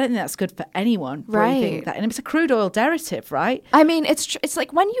 I don't think that's good for anyone. Right. And it's a crude oil derivative, right? I mean, it's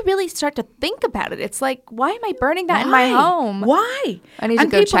like when you really start to think about it, it's like, why am I burning that in my home? Why? I need to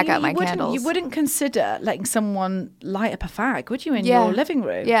go check out my candles. You wouldn't consider letting someone light up a fag, would you, in your living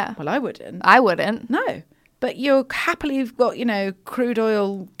room? Yeah. Well, I wouldn't. I wouldn't. No. But you've got, crude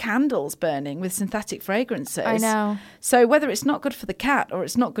oil candles burning with synthetic fragrances. I know. So whether it's not good for the cat or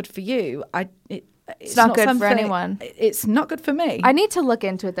it's not good for you, it's not good for anyone. It's not good for me. I need to look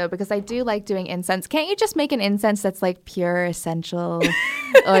into it, though, because I do like doing incense. Can't you just make an incense that's like pure essential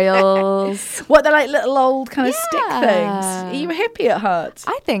oils? What, they're like little old kind of stick things? Are you a hippie at heart?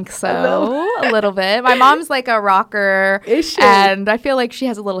 I think so. A little bit. My mom's like a rocker. Is she? And I feel like she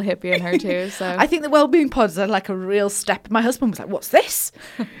has a little hippie in her, too. So I think the Wellbeing Pods are like a real step. My husband was like, what's this?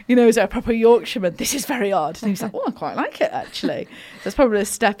 Is it a proper Yorkshireman? This is very odd. And he was like, oh, I quite like it, actually. So it's probably a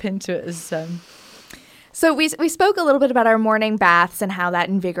step into it as... So we spoke a little bit about our morning baths and how that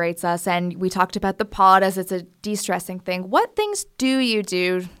invigorates us, and we talked about the pod as it's a de-stressing thing. What things do you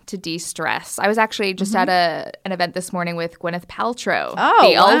do to de-stress? I was actually just at an event this morning with Gwyneth Paltrow,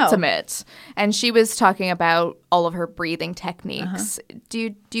 the ultimate, and she was talking about all of her breathing techniques.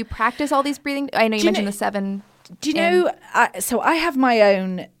 Do you practice all these breathing? I know you mentioned the 7. Do you know? So I have my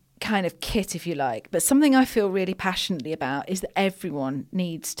own kind of kit, if you like, but something I feel really passionately about is that everyone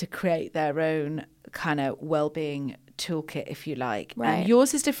needs to create their own kind of well-being toolkit, if you like. Right. And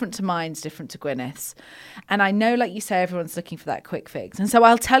yours is different to mine's, different to Gwyneth's. And I know, like you say, everyone's looking for that quick fix. And so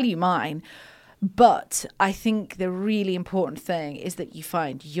I'll tell you mine. But I think the really important thing is that you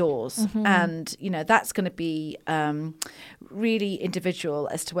find yours. And, that's going to be really individual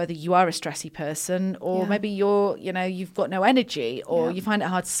as to whether you are a stressy person or maybe you've got no energy or you find it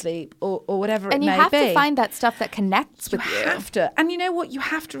hard to sleep or whatever it may be. And you have to find that stuff that connects with you. You have to. And you know what? You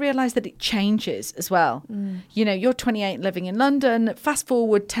have to realise that it changes as well. You're 28 living in London. Fast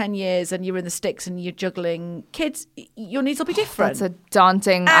forward 10 years and you're in the sticks and you're juggling kids. Your needs will be different. That's a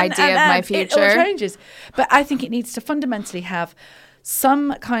daunting idea of my future. It all changes. But I think it needs to fundamentally have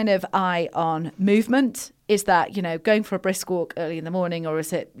some kind of eye on movement. Is that, going for a brisk walk early in the morning, or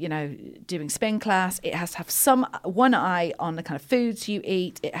is it, doing spin class? It has to have one eye on the kind of foods you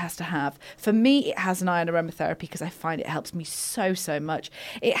eat. It has to have, for me, it has an eye on aromatherapy because I find it helps me so, so much.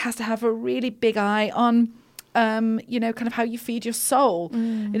 It has to have a really big eye on kind of how you feed your soul,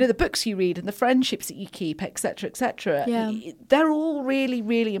 the books you read and the friendships that you keep, etc., etc. They're all really,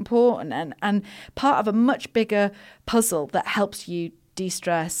 really important and part of a much bigger puzzle that helps you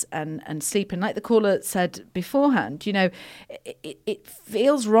de-stress and sleep. And like the caller said beforehand, it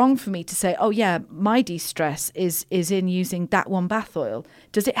feels wrong for me to say, oh yeah, my de-stress is in using that one bath oil.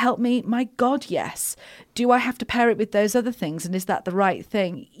 Does it help me? My God, yes. Do I have to pair it with those other things? And is that the right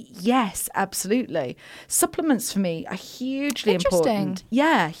thing? Yes, absolutely. Supplements for me are hugely important.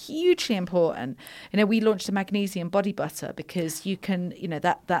 Yeah, hugely important. We launched a magnesium body butter because you can,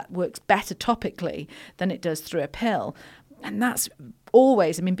 that works better topically than it does through a pill. And that's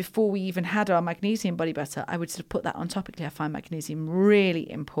always, before we even had our magnesium body butter, I would sort of put that on topically. I find magnesium really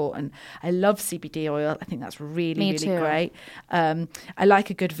important. I love CBD oil. I think that's really great. I like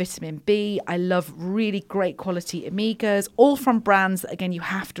a good vitamin B. I love really great quality omegas, all from brands that, again, you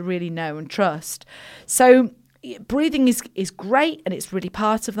have to really know and trust. So breathing is great, and it's really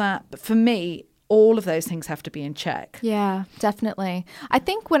part of that. But for me, all of those things have to be in check. Yeah, definitely. I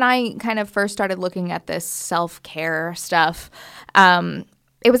think when I kind of first started looking at this self-care stuff,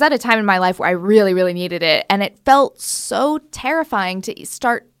 it was at a time in my life where I really, really needed it. And it felt so terrifying to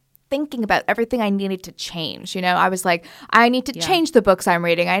start thinking about everything I needed to change. I was like, I need to change the books I'm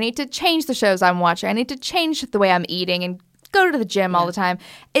reading. I need to change the shows I'm watching. I need to change the way I'm eating and go to the gym all the time.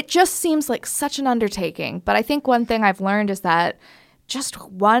 It just seems like such an undertaking. But I think one thing I've learned is that just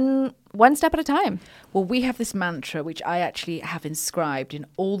one step at a time. Well, we have this mantra, which I actually have inscribed in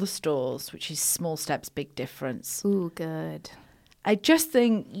all the stores, which is small steps, big difference. Ooh, good. I just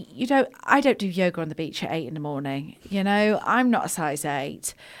think, I don't do yoga on the beach at 8 in the morning. I'm not a size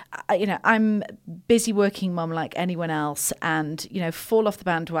 8. I'm busy working mum like anyone else, and, fall off the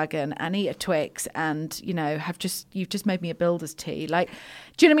bandwagon and eat a Twix and, you've just made me a builder's tea. Like,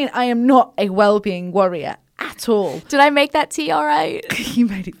 do you know what I mean? I am not a well-being warrior at all. Did I make that tea all right? You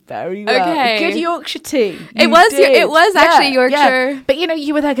made it very well. Okay. Good Yorkshire tea. It was actually Yorkshire. Yeah. But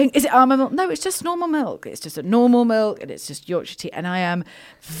you were there going, is it almond milk? No, it's just normal milk. It's just a normal milk, and it's just Yorkshire tea. And I am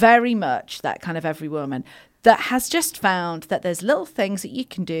very much that kind of every woman that has just found that there's little things that you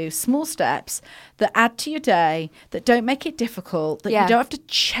can do, small steps that add to your day, that don't make it difficult, that you don't have to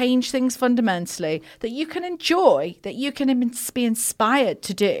change things fundamentally, that you can enjoy, that you can be inspired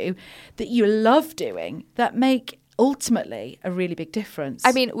to do, that you love doing, that make ultimately a really big difference.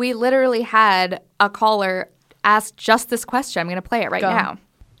 We literally had a caller ask just this question. I'm going to play it right now.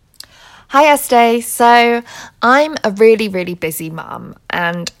 Hi Estee, so I'm a really, really busy mum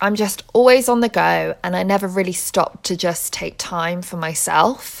and I'm just always on the go and I never really stop to just take time for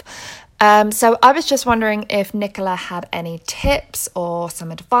myself. So I was just wondering if Nicola had any tips or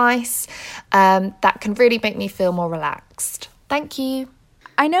some advice that can really make me feel more relaxed. Thank you.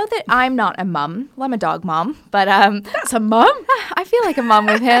 I know that I'm not a mum. Well, I'm a dog mom, but that's a mum? I feel like a mum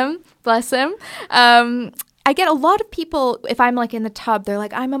with him. Bless him. I get a lot of people, if I'm like in the tub, they're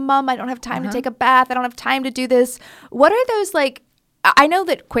like, I'm a mom. I don't have time to take a bath. I don't have time to do this. What are those like, I know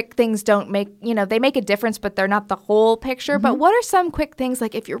that quick things don't make, they make a difference, but they're not the whole picture. But what are some quick things,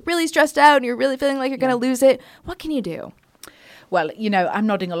 like if you're really stressed out and you're really feeling like you're going to lose it, what can you do? Well, I'm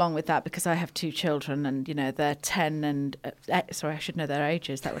nodding along with that because I have 2 children and, they're 10 and, sorry, I should know their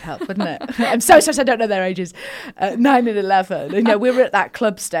ages. That would help, wouldn't it? I'm so sorry I don't know their ages. 9 and 11. We were at that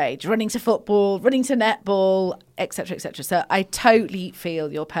club stage, running to football, running to netball, etc., etc. So I totally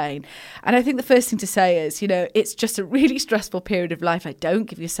feel your pain. And I think the first thing to say is, it's just a really stressful period of life. Don't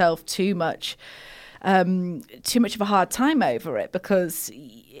give yourself too much of a hard time over it because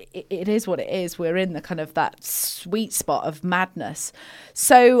it is what it is. We're in the kind of that sweet spot of madness.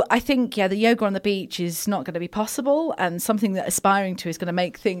 So I think, the yoga on the beach is not going to be possible, and something that aspiring to is going to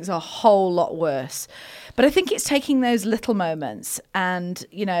make things a whole lot worse. But I think it's taking those little moments. And,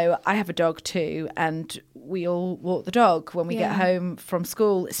 I have a dog too, and we all walk the dog when we get home from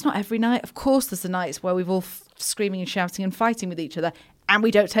school. It's not every night. Of course, there's the nights where we've all screaming and shouting and fighting with each other, and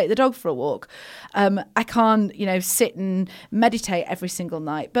we don't take the dog for a walk. I can't, sit and meditate every single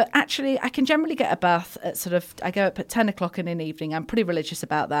night. But actually, I can generally get a bath at I go up at 10 o'clock in an evening. I'm pretty religious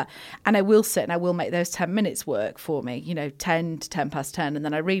about that. And I will sit and I will make those 10 minutes work for me, 10 to 10 past 10. And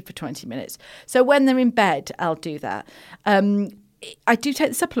then I read for 20 minutes. So when they're in bed, I'll do that. I do take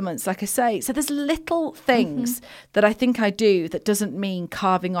the supplements, like I say. So there's little things that I think I do that doesn't mean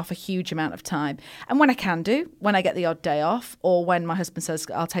carving off a huge amount of time. And when I can do, when I get the odd day off, or when my husband says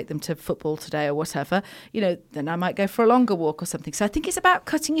I'll take them to football today or whatever, then I might go for a longer walk or something. So I think it's about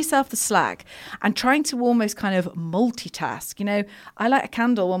cutting yourself the slack and trying to almost kind of multitask. I light a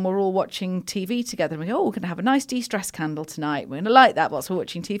candle when we're all watching TV together and we go, we're going to have a nice de-stress candle tonight. We're going to light that whilst we're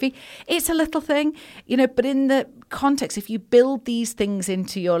watching TV. It's a little thing, but in the context, if you build these things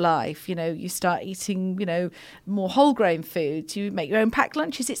into your life. You know, you start eating, you know, more whole grain foods. You make your own packed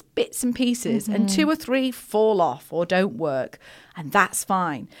lunches. It's bits and pieces. And 2 or 3 fall off or don't work. And that's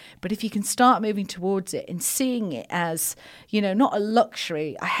fine. But if you can start moving towards it and seeing it as, you know, not a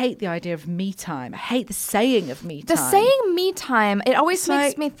luxury. I hate the idea of me time. I hate the saying of me time. The saying me time, it always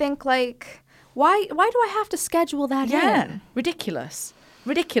makes me think like, why do I have to schedule that in? Ridiculous.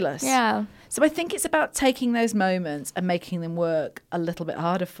 Yeah. So I think it's about taking those moments and making them work a little bit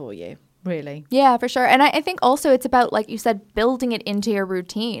harder for you, really. Yeah, for sure. And I think also it's about, like you said, building it into your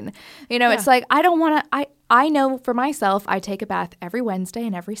routine. You know, it's like, I don't want to, I know for myself, I take a bath every Wednesday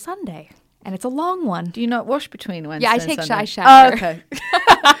and every Sunday. And it's a long one. Do you not wash between Wednesday and Sunday? I shower. Oh, okay.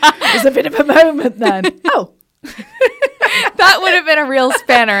 There's a bit of a moment then. Oh. That would have been a real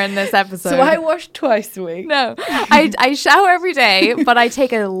spanner in this episode. So I wash twice a week. No, I shower every day, but I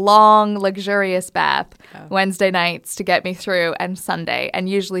take a long, luxurious bath Wednesday nights to get me through, and Sunday, and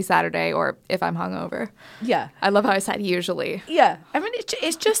usually Saturday, or if I'm hungover. Yeah. I love how I said usually. Yeah. I mean,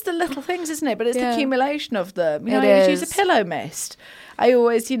 it's just the little things, isn't it? But it's the accumulation of them. You know, I use a pillow mist. I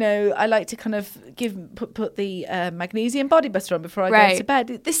always, you know, I like to kind of put the magnesium body butter on before I go to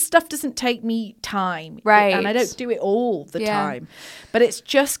bed. This stuff doesn't take me time. Right. And I don't do it all the time. But it's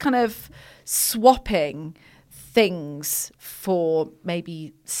just kind of swapping things for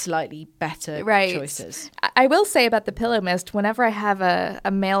maybe slightly better choices. I will say about the pillow mist, whenever I have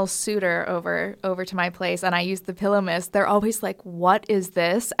a male suitor over to my place and I use the pillow mist, they're always like, what is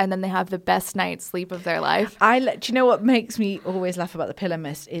this? And then they have the best night's sleep of their life. Do you know what makes me always laugh about the pillow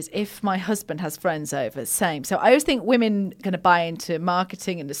mist is if my husband has friends over, same. So I always think women going to buy into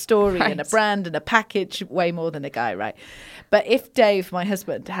marketing and a story and a brand and a package way more than a guy, right? But if Dave, my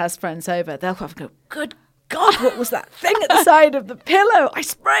husband, has friends over, they'll have to go, good God, what was that thing at the side of the pillow? I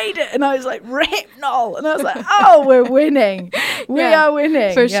sprayed it. And I was like, Hypnol. And I was like, oh, we're winning. We are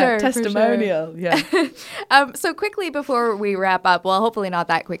winning. For sure. Testimonial. For sure. Yeah. So quickly before we wrap up, well, hopefully not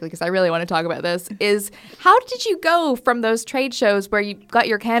that quickly because I really want to talk about this, is how did you go from those trade shows where you got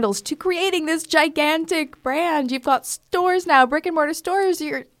your candles to creating this gigantic brand? You've got stores now, brick and mortar stores.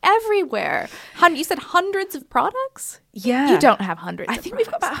 You're everywhere. You said hundreds of products? Yeah. You don't have hundreds I think we've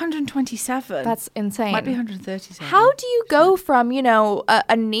got about 127. That's insane. Might be 137. How do you go from, you know,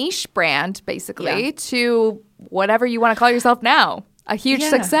 a niche brand, basically, to whatever you want to call yourself now? A huge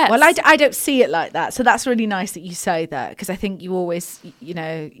success. Well, I don't see it like that. So that's really nice that you say that, because I think you always, you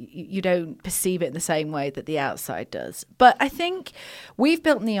know, you don't perceive it in the same way that the outside does. But I think we've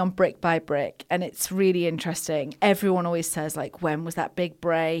built Neom brick by brick, and it's really interesting. Everyone always says, like, when was that big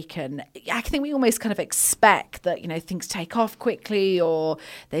break? And I think we almost kind of expect that, you know, things take off quickly or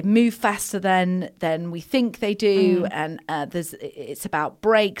they move faster than we think they do. And it's about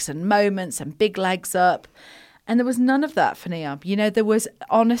breaks and moments and big legs up. And there was none of that for Neom. You know, there was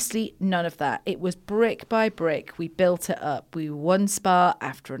honestly none of that. It was brick by brick. We built it up. We one spa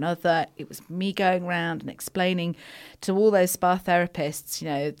after another. It was me going around and explaining to all those spa therapists, you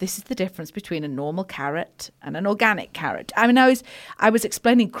know, this is the difference between a normal carrot and an organic carrot. I mean, I was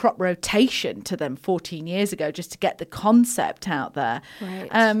explaining crop rotation to them 14 years ago just to get the concept out there.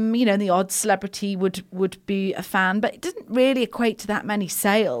 Right. You know, the odd celebrity would be a fan, but it didn't really equate to that many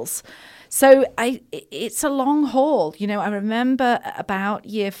sales. So it's a long haul. You know, I remember about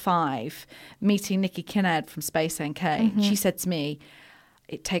year 5 meeting Nikki Kinnaird from Space NK. Mm-hmm. She said to me,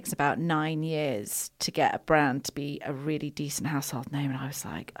 it takes about 9 years to get a brand to be a really decent household name. And I was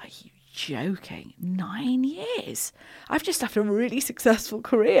like, are you joking? 9 years? I've just had a really successful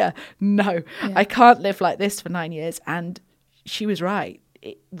career. No, I can't live like this for 9 years. And she was right.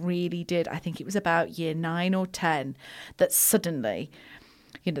 It really did. I think it was about year 9 or 10 that suddenly,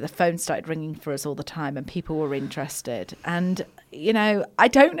 you know, the phone started ringing for us all the time and people were interested. And, you know, I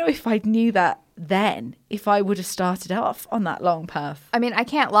don't know if I knew that then, if I would have started off on that long path. I mean, I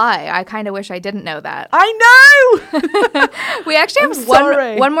can't lie. I kind of wish I didn't know that. I know! We actually have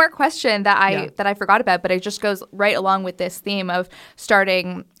one more question that I forgot about, but it just goes right along with this theme of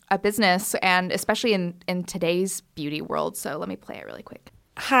starting a business, and especially in today's beauty world. So let me play it really quick.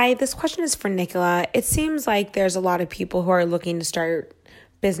 Hi, this question is for Nicola. It seems like there's a lot of people who are looking to start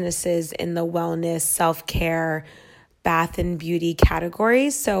businesses in the wellness, self-care, bath and beauty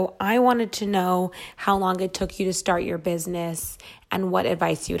categories. So I wanted to know how long it took you to start your business and what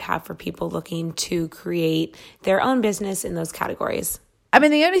advice you would have for people looking to create their own business in those categories. I mean,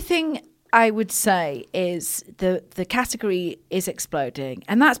 the only thing I would say is the category is exploding,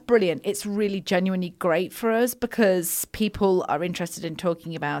 and that's brilliant. It's really genuinely great for us because people are interested in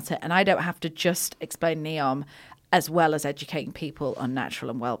talking about it, and I don't have to just explain Neom. as well as educating people on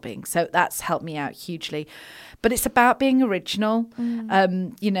natural and well-being. So that's helped me out hugely. But it's about being original.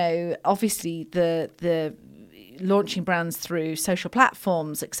 Obviously the launching brands through social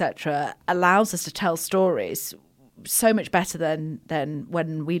platforms, etc., allows us to tell stories so much better than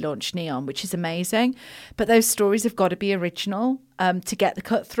when we launched Neom, which is amazing. But those stories have got to be original to get the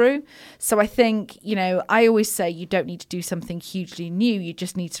cut through. So I think, I always say you don't need to do something hugely new. You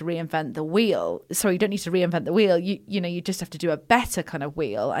just need to reinvent the wheel. Sorry, you don't need to reinvent the wheel. You just have to do a better kind of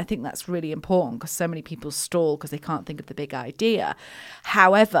wheel. I think that's really important because so many people stall because they can't think of the big idea.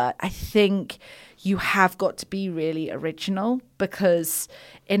 However, I think you have got to be really original, because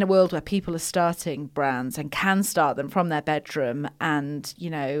in a world where people are starting brands and can start them from their bedroom, and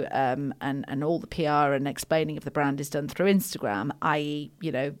and all the PR and explaining of the brand is done through Instagram, i.e.,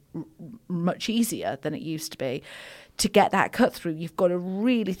 much easier than it used to be, to get that cut through, you've got to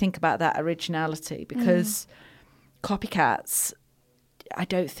really think about that originality, because copycats, I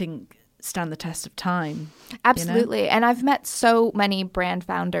don't think, stand the test of time. Absolutely. And I've met so many brand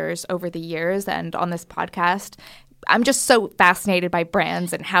founders over the years, and on this podcast, I'm just so fascinated by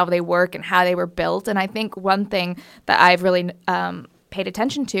brands and how they work and how they were built. And I think one thing that I've really paid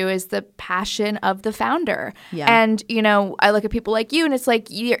attention to is the passion of the founder. Yeah. And, I look at people like you, and it's like,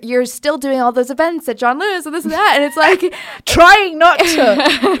 you're still doing all those events at John Lewis and this and that. And it's like trying not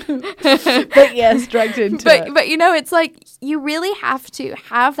to, but yes, dragged into it. But, it's like, you really have to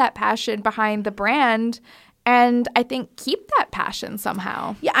have that passion behind the brand. And I think keep that passion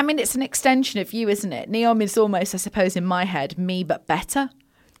somehow. Yeah. I mean, it's an extension of you, isn't it? Neom is almost, I suppose, in my head, me, but better.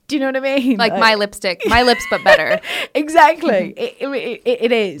 Do you know what I mean? Like my lipstick, my lips, but better. Exactly.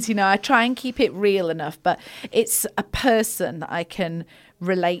 It is. I try and keep it real enough, but it's a person that I can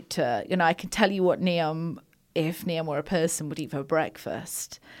relate to. I can tell you what Neom, if Neom were a person, would eat for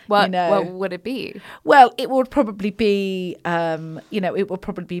breakfast. What would it be? Well, it would probably be, it would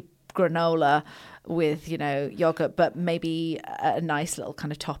probably be granola with yogurt, but maybe a nice little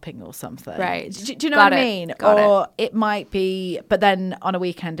kind of topping or something. Right. Do you know what I mean? Or it might be, but then on a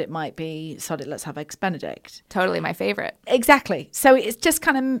weekend it might be, sorry, let's have eggs Benedict. Totally my favorite. Exactly. So it's just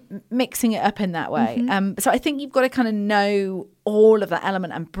kind of mixing it up in that way. So I think you've got to kind of know all of that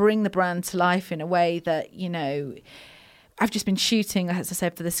element and bring the brand to life in a way that, I've just been shooting, as I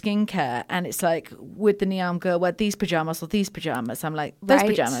said, for the skincare, and it's like, would the Neom girl wear these pajamas or these pajamas? I'm like, those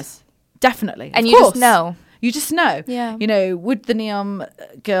pajamas. Definitely. And you just know. You just know. Yeah. Would the Neom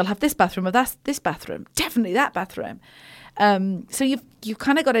girl have this bathroom or this bathroom? Definitely that bathroom. So you've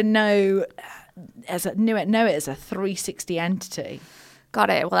kind of got to know it as a 360 entity. Got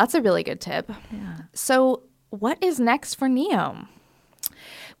it. Well, that's a really good tip. Yeah. So what is next for Neom?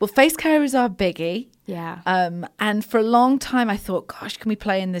 Well, face care is our biggie. Yeah. And for a long time, I thought, gosh, can we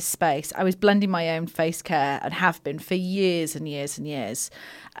play in this space? I was blending my own face care and have been for years and years and years.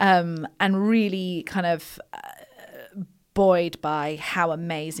 And really kind of buoyed by how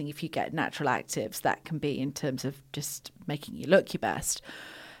amazing, if you get natural actives, that can be in terms of just making you look your best.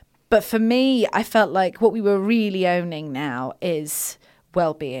 But for me, I felt like what we were really owning now is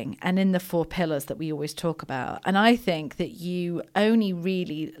well-being, and in the 4 pillars that we always talk about. And I think that you only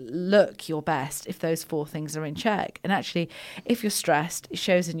really look your best if those 4 things are in check. And actually, if you're stressed, it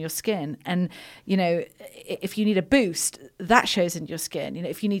shows in your skin. And, if you need a boost, that shows in your skin.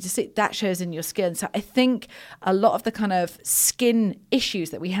 If you need to sit, that shows in your skin. So I think a lot of the kind of skin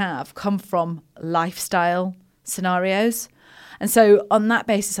issues that we have come from lifestyle scenarios. And so on that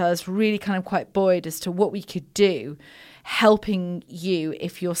basis, I was really kind of quite buoyed as to what we could do, helping you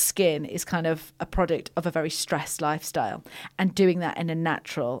if your skin is kind of a product of a very stressed lifestyle, and doing that in a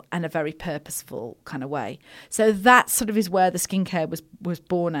natural and a very purposeful kind of way. So that sort of is where the skincare was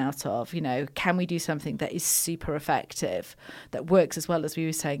born out of. Can we do something that is super effective, that works as well as we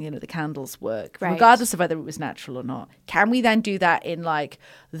were saying, the candles work, right, regardless of whether it was natural or not? Can we then do that in like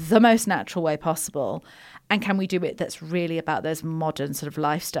the most natural way possible? And can we do it that's really about those modern sort of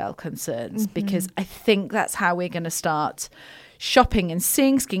lifestyle concerns? Because I think that's how we're going to start shopping and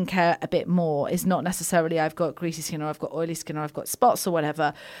seeing skincare a bit more. Is not necessarily I've got greasy skin or I've got oily skin or I've got spots or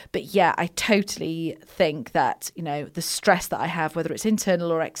whatever. But yeah, I totally think that, the stress that I have, whether it's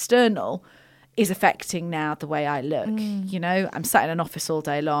internal or external, is affecting now the way I look. I'm sat in an office all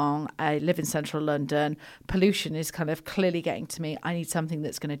day long. I live in central London. Pollution is kind of clearly getting to me. I need something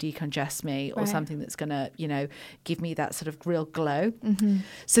that's going to decongest me, or something that's going to, give me that sort of real glow.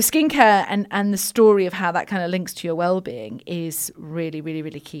 So skincare and the story of how that kind of links to your well-being is really, really,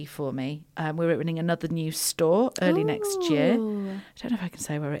 really key for me. We're opening another new store early next year. I don't know if I can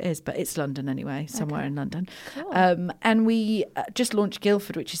say where it is, but it's London anyway, somewhere in London. Cool. And we just launched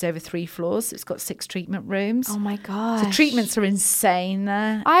Guildford, which is over 3 floors. It's got 6 treatment rooms. Oh my gosh. So treatments are insane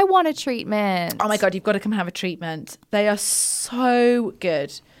there. I want a treatment. Oh my God, you've got to come have a treatment. They are so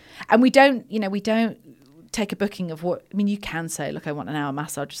good. And we don't take a booking of what, I mean, you can say, look, I want an hour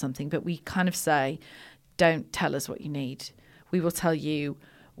massage or something, but we kind of say, don't tell us what you need. We will tell you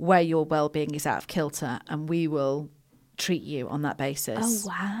where your well-being is out of kilter, and we will treat you on that basis. Oh,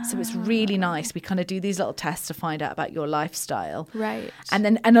 wow. So it's really nice. We kind of do these little tests to find out about your lifestyle. Right.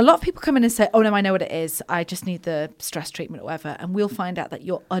 And a lot of people come in and say, oh no, I know what it is. I just need the stress treatment or whatever. And we'll find out that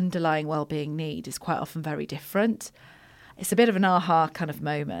your underlying well-being need is quite often very different. It's a bit of an aha kind of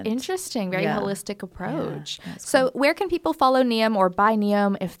moment. Interesting. Very holistic approach. Yeah, so where can people follow Neom or buy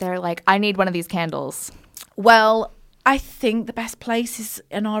Neom if they're like, I need one of these candles? Well, I think the best place is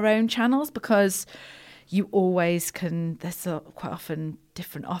in our own channels, because you always can, there's quite often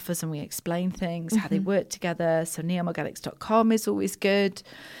different offers and we explain things, how they work together. So neomorganics.com is always good,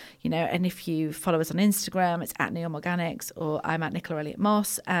 and if you follow us on Instagram, it's at Neom Organics, or I'm at Nicola Elliott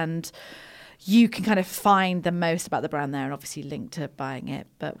Moss, and you can kind of find the most about the brand there and obviously link to buying it.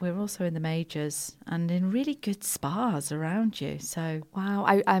 But we're also in the majors and in really good spas around you. So wow,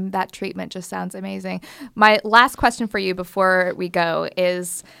 I'm that treatment just sounds amazing. My last question for you before we go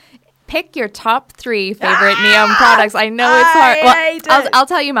is, pick your top 3 favorite Neom products. I know it's hard. Well, I'll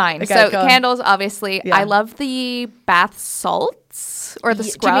tell you mine. Okay, so candles, obviously. Yeah. I love the bath salts or the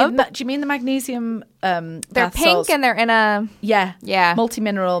scrub. Do you mean the magnesium they're bath pink salts? and they're in a... Yeah.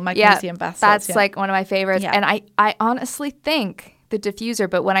 Multi-mineral magnesium bath salts. That's like one of my favorites. Yeah. And I honestly think the diffuser,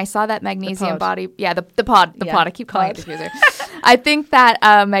 but when I saw that magnesium pod. body... Yeah, the pod. I keep calling it diffuser. I think that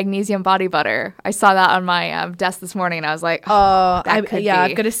magnesium body butter, I saw that on my desk this morning and I was like, I'm be.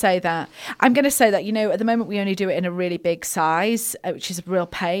 going to say that. I'm going to say that, at the moment we only do it in a really big size, which is a real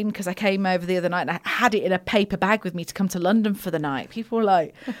pain, because I came over the other night and I had it in a paper bag with me to come to London for the night. People were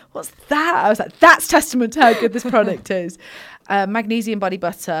like, what's that? I was like, that's testament to how good this product is. Magnesium body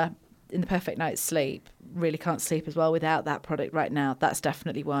butter in the perfect night's sleep. Really can't sleep as well without that product right now. That's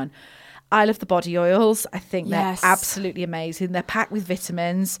definitely one. I love the body oils. I think they're absolutely amazing. They're packed with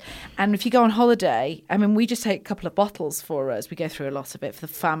vitamins. And if you go on holiday, I mean, we just take a couple of bottles for us. We go through a lot of it for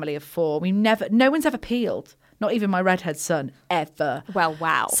the family of 4. No one's ever peeled. Not even my redhead son, ever. Well,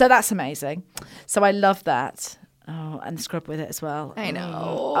 wow. So that's amazing. So I love that. Oh, and scrub with it as well. I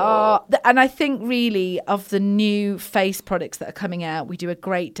know. Oh, and I think really of the new face products that are coming out, we do a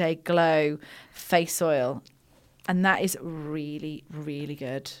Great Day Glow face oil. And that is really, really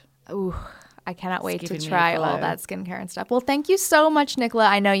good. Ooh, I cannot wait to try all that skincare and stuff. Well, thank you so much, Nicola.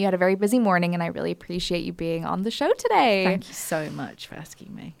 I know you had a very busy morning, and I really appreciate you being on the show today. Thank you so much for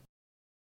asking me.